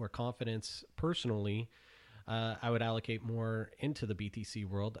 or confidence personally, I would allocate more into the BTC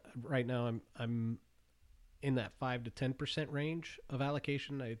world. Right now, I'm in that 5 to 10% range of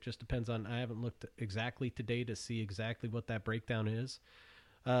allocation. It just depends on. I haven't looked exactly today to see exactly what that breakdown is.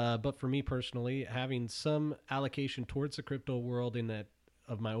 But for me personally, having some allocation towards the crypto world in that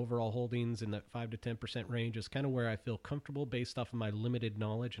of my overall holdings in that 5 to 10% range is kind of where I feel comfortable based off of my limited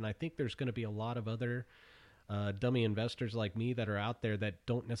knowledge. And I think there's going to be a lot of other dummy investors like me that are out there that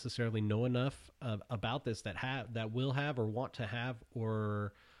don't necessarily know enough about this, that will have or want to have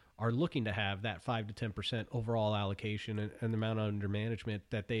or are looking to have that 5 to 10% overall allocation and the amount under management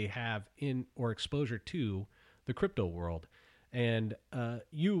that they have in or exposure to the crypto world. And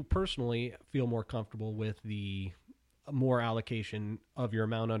you personally feel more comfortable with the more allocation of your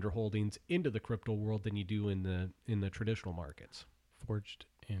amount under holdings into the crypto world than you do in the traditional markets. Forged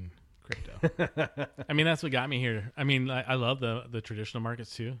in crypto. I mean, that's what got me here. I mean, I love the traditional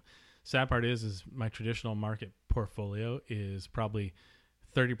markets too. Sad part is my traditional market portfolio is probably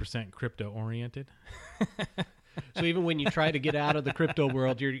 30% crypto oriented. So even when you try to get out of the crypto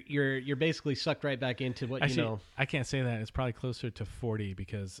world, you're basically sucked right back into what Actually, you know. I can't say that. It's probably closer to 40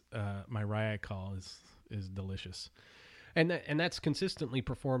 because my Riot call is delicious. And that's consistently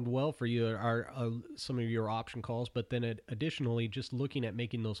performed well for you. Are some of your option calls, but then additionally, just looking at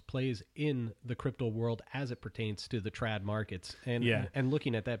making those plays in the crypto world as it pertains to the trad markets, and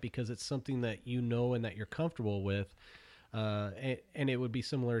looking at that because it's something that you know and that you're comfortable with, and it would be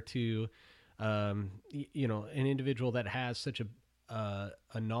similar to, an individual that has such a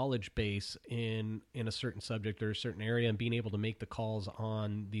knowledge base in a certain subject or a certain area and being able to make the calls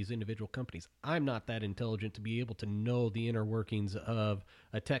on these individual companies. I'm not that intelligent to be able to know the inner workings of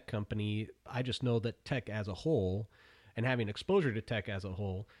a tech company. I just know that tech as a whole and having exposure to tech as a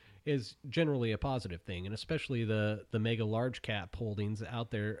whole is generally a positive thing. And especially the mega large cap holdings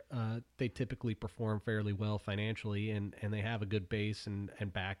out there, they typically perform fairly well financially and they have a good base and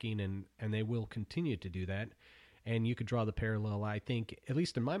backing and they will continue to do that. And you could draw the parallel, I think, at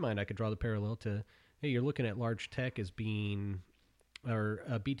least in my mind, I could draw the parallel to, hey, you're looking at large tech as being, or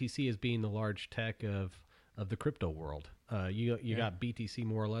BTC as being the large tech of the crypto world. You got BTC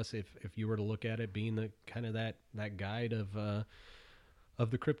more or less, if you were to look at it, being the kind of that guide of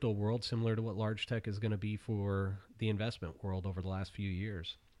the crypto world, similar to what large tech is going to be for the investment world over the last few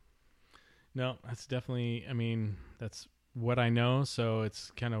years. No, that's definitely, I mean, that's what I know, so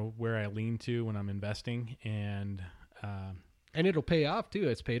it's kind of where I lean to when I'm investing, and it'll pay off too.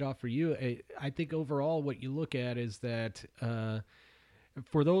 It's paid off for you. I think overall, what you look at is that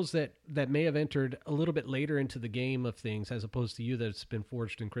for those that may have entered a little bit later into the game of things, as opposed to you that's been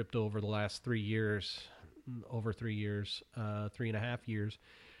forged in crypto over the last 3 years, 3.5 years,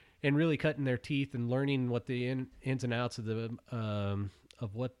 and really cutting their teeth and learning what the ins and outs of the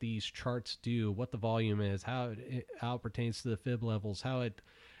of what these charts do, what the volume is, how it pertains to the fib levels, how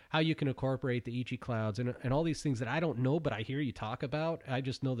you can incorporate the EG clouds and all these things that I don't know, but I hear you talk about. I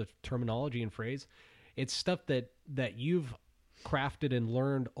just know the terminology and phrase. It's stuff that you've crafted and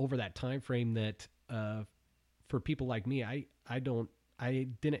learned over that time frame that for people like me, I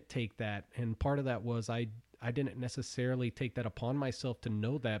didn't take that. And part of that was I didn't necessarily take that upon myself to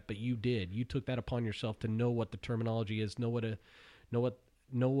know that, but you did. You took that upon yourself to know what the terminology is, know what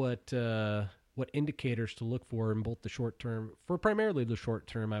indicators to look for in both the short term, for primarily the short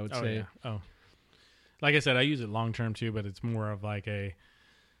term, I would say. Yeah. Oh, like I said, I use it long term too, but it's more of like a,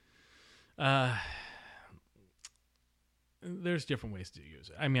 there's different ways to use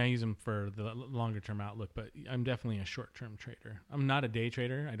it. I mean, I use them for the longer term outlook, but I'm definitely a short term trader. I'm not a day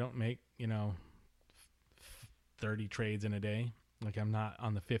trader. I don't make, 30 trades in a day. Like I'm not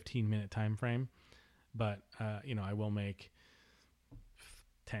on the 15-minute time frame, but, I will make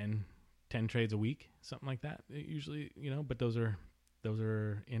 10 trades a week, something like that. Usually, but those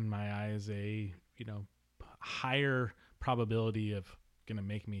are in my eyes a, higher probability of going to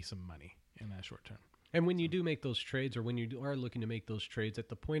make me some money in that short term. And when you do make those trades, or when you are looking to make those trades at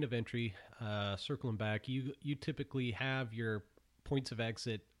the point of entry, circling back, you typically have your points of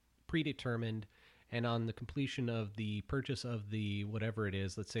exit predetermined, and on the completion of the purchase of the whatever it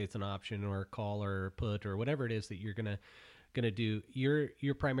is, let's say it's an option or a call or a put or whatever it is that you're gonna do,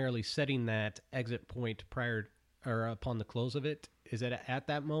 you're primarily setting that exit point prior or upon the close of it. Is it at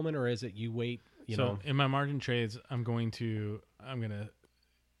that moment, or is it you wait? So in my margin trades, I'm gonna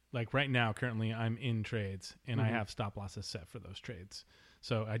like right now, currently I'm in trades and I have stop losses set for those trades.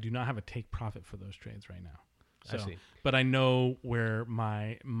 So I do not have a take profit for those trades right now. So, I see. But I know where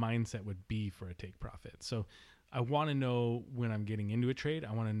my mindset would be for a take profit. So I want to know when I'm getting into a trade.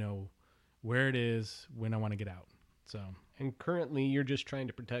 I want to know where it is when I want to get out. So, and currently you're just trying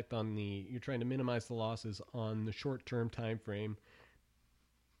to you're trying to minimize the losses on the short-term time frame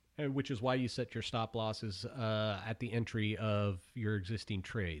which is why you set your stop losses at the entry of your existing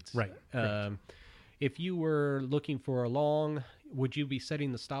trades. Right. If you were looking for a long, would you be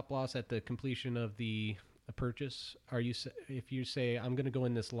setting the stop loss at the completion of the purchase? If you say I'm going to go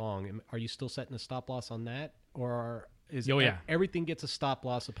in this long, are you still setting a stop loss on that, or everything gets a stop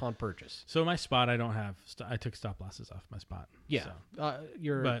loss upon purchase? So my spot, I don't have. I took stop losses off my spot. Yeah, so.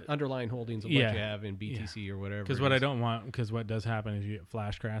 Your underlying holdings of what you have in BTC or whatever. Because what I don't want, because what does happen is you get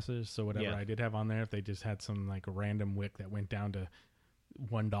flash crashes. So whatever I did have on there, if they just had some like random wick that went down to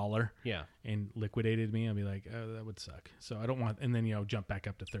 $1 and liquidated me, I'd be like, oh, that would suck. So I don't want, and then jump back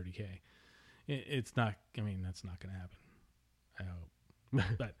up to 30K. It's not, I mean, that's not going to happen, I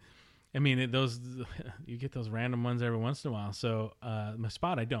hope. But I mean, you get those random ones every once in a while. So my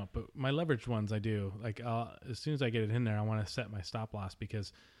spot I don't, but my leveraged ones I do. Like as soon as I get it in there, I want to set my stop loss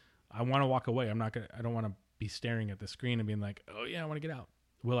because I want to walk away. I don't want to be staring at the screen and being like, oh yeah, I want to get out.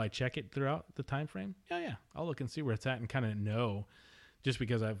 Will I check it throughout the time frame? Yeah. I'll look and see where it's at and kind of know, just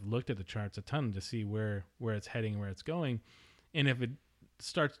because I've looked at the charts a ton to see where it's heading, where it's going. And if it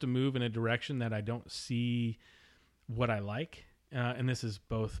starts to move in a direction that I don't see what I like, and this is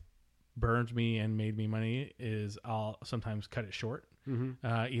both burned me and made me money, is I'll sometimes cut it short,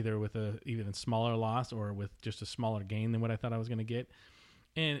 either with a even smaller loss or with just a smaller gain than what I thought I was going to get.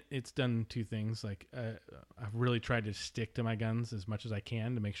 And it's done two things. Like I've really tried to stick to my guns as much as I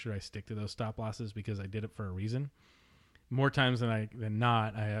can to make sure I stick to those stop losses because I did it for a reason. More times than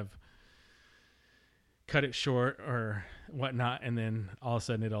not, I have cut it short or whatnot, and then all of a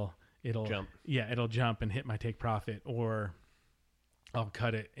sudden it'll jump. Yeah, it'll jump and hit my take profit, or I'll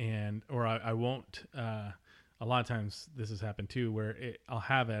cut it or I won't. A lot of times this has happened too, where I'll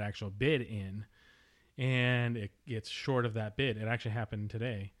have an actual bid in, and it gets short of that bid. It actually happened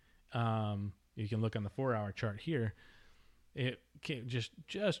today. You can look on the 4-hour chart here. It came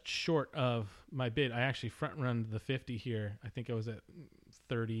just short of my bid. I actually front run the 50 here. I think I was at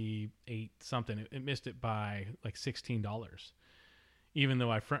 38 something. It missed it by like $16, even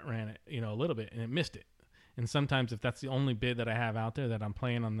though I front ran it, a little bit, and it missed it. And sometimes if that's the only bid that I have out there that I'm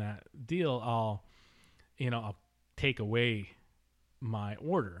playing on that deal, I'll take away my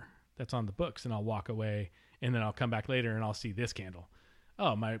order that's on the books and I'll walk away, and then I'll come back later and I'll see this candle.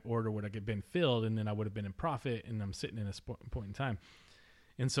 Oh, my order would have been filled, and then I would have been in profit, and I'm sitting in a point in time.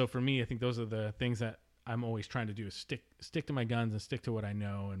 And so for me, I think those are the things that I'm always trying to do, is stick to my guns and stick to what I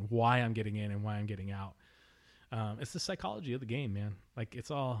know and why I'm getting in and why I'm getting out. It's the psychology of the game, man. Like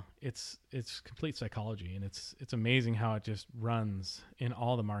it's complete psychology, and it's amazing how it just runs in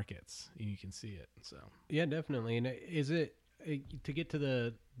all the markets. You can see it. So yeah, definitely. And is it to get to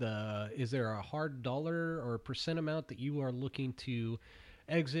the is there a hard dollar or percent amount that you are looking to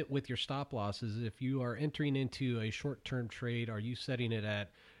exit with your stop losses? If you are entering into a short-term trade, are you setting it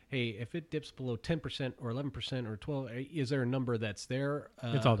at, hey, if it dips below 10% or 11% or 12%, is there a number that's there?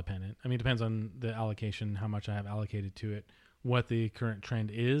 It's all dependent. I mean, it depends on the allocation, how much I have allocated to it, what the current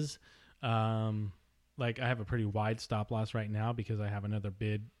trend is. Like I have a pretty wide stop loss right now because I have another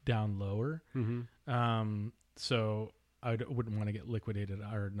bid down lower. So I wouldn't want to get liquidated,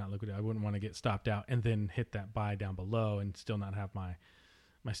 or not liquidated. I wouldn't want to get stopped out and then hit that buy down below and still not have my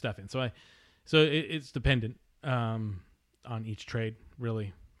stuff in. So it's dependent on each trade,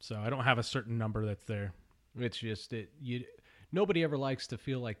 really. So I don't have a certain number that's there. It's just nobody ever likes to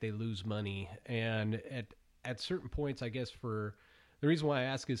feel like they lose money, and at certain points, I guess for the reason why I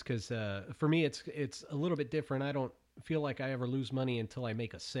ask is because for me it's a little bit different. I don't feel like I ever lose money until I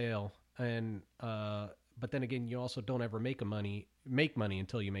make a sale, and but then again, you also don't ever make money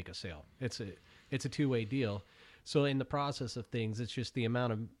until you make a sale. It's a two-way deal. So in the process of things, it's just the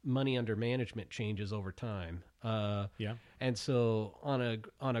amount of money under management changes over time. And so on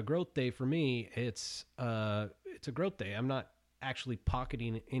a growth day for me, it's a growth day. I'm not actually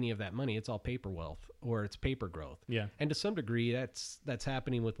pocketing any of that money. It's all paper wealth, or it's paper growth. Yeah. And to some degree, that's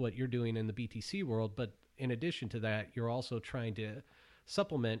happening with what you're doing in the BTC world. But in addition to that, you're also trying to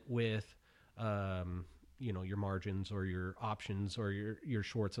supplement with your margins or your options or your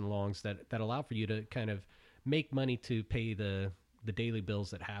shorts and longs that allow for you to kind of make money to pay the daily bills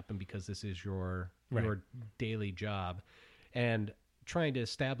that happen, because this is your daily job. And trying to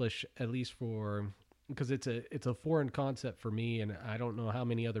establish, at least because it's a foreign concept for me, and I don't know how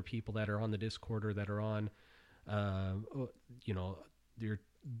many other people that are on the Discord or that are on your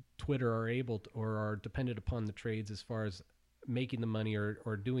Twitter are able to, or are dependent upon the trades as far as making the money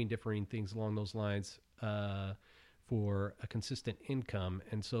or doing differing things along those lines for a consistent income.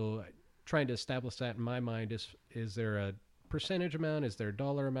 And so trying to establish that in my mind is there a percentage amount? Is there a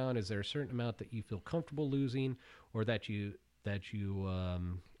dollar amount? Is there a certain amount that you feel comfortable losing, or that you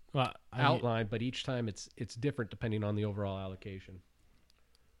Well, outline, but each time it's different depending on the overall allocation.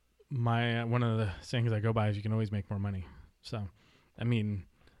 my one of the sayings I go by is you can always make more money. So, I mean,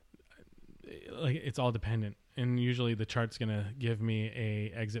 like it's all dependent, and usually the chart's gonna give me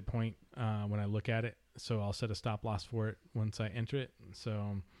a exit point when I look at it. So I'll set a stop loss for it once I enter it.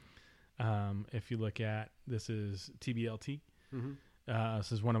 So if you look at this is TBLT. Mm-hmm.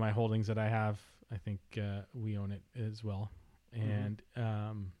 This is one of my holdings that I have. I think we own it as well, and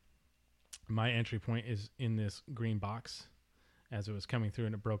my entry point is in this green box as it was coming through,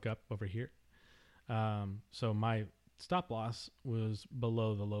 and it broke up over here. So my stop loss was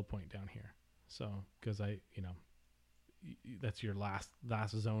below the low point down here. So because that's your last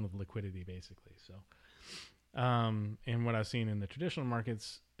zone of liquidity basically. So and what I've seen in the traditional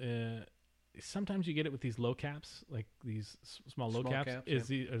markets, sometimes you get it with these low caps, like these small low caps.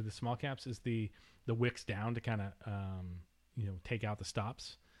 The small caps is the wicks down to kind of take out the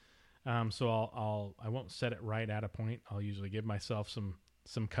stops. So I won't set it right at a point. I'll usually give myself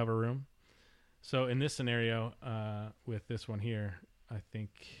some cover room. So in this scenario, with this one here, I think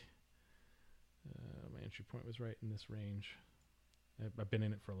my entry point was right in this range. I've been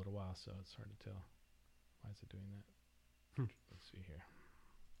in it for a little while, so it's hard to tell. Why is it doing that? Let's see here.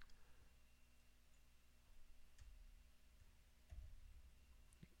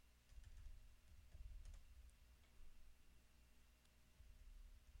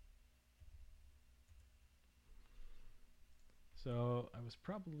 So I was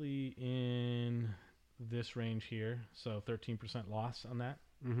probably in this range here, so 13% loss on that.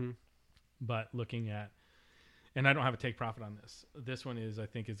 Mm-hmm. But looking at, and I don't have a take profit on this. This one is, I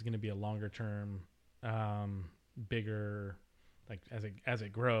think, is going to be a longer term, bigger. Like as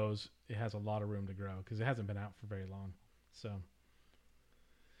it grows, it has a lot of room to grow because it hasn't been out for very long. So,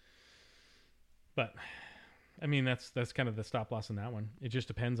 but I mean, that's kind of the stop loss on that one. It just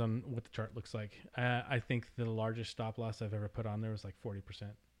depends on what the chart looks like. I think the largest stop loss I've ever put on there was like 40%.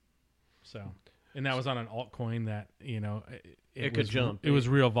 So, and that was on an altcoin that, it could jump. It was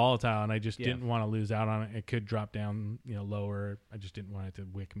real volatile, and I just didn't want to lose out on it. It could drop down, lower. I just didn't want it to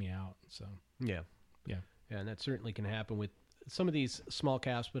wick me out. So, yeah. And that certainly can happen with some of these small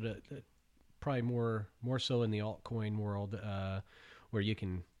caps, but probably more so in the altcoin world, where you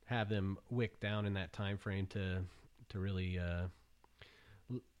can have them wick down in that time frame to really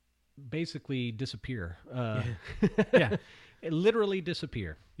basically disappear. Yeah, literally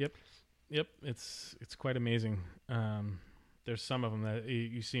disappear. Yep. It's quite amazing. There's some of them that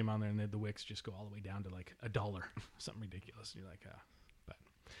you see them on there, and the wicks just go all the way down to like $1, something ridiculous. And you're like, but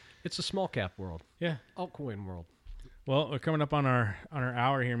it's a small cap world. Yeah, altcoin world. Well, we're coming up on our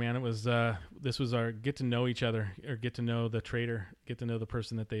hour here, man. It was this was our get to know each other, or get to know the trader, get to know the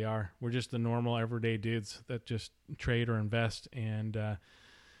person that they are. We're just the normal everyday dudes that just trade or invest. And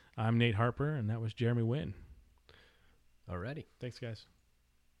I'm Nate Harper, and that was Jeremy Winn. Alrighty, thanks, guys.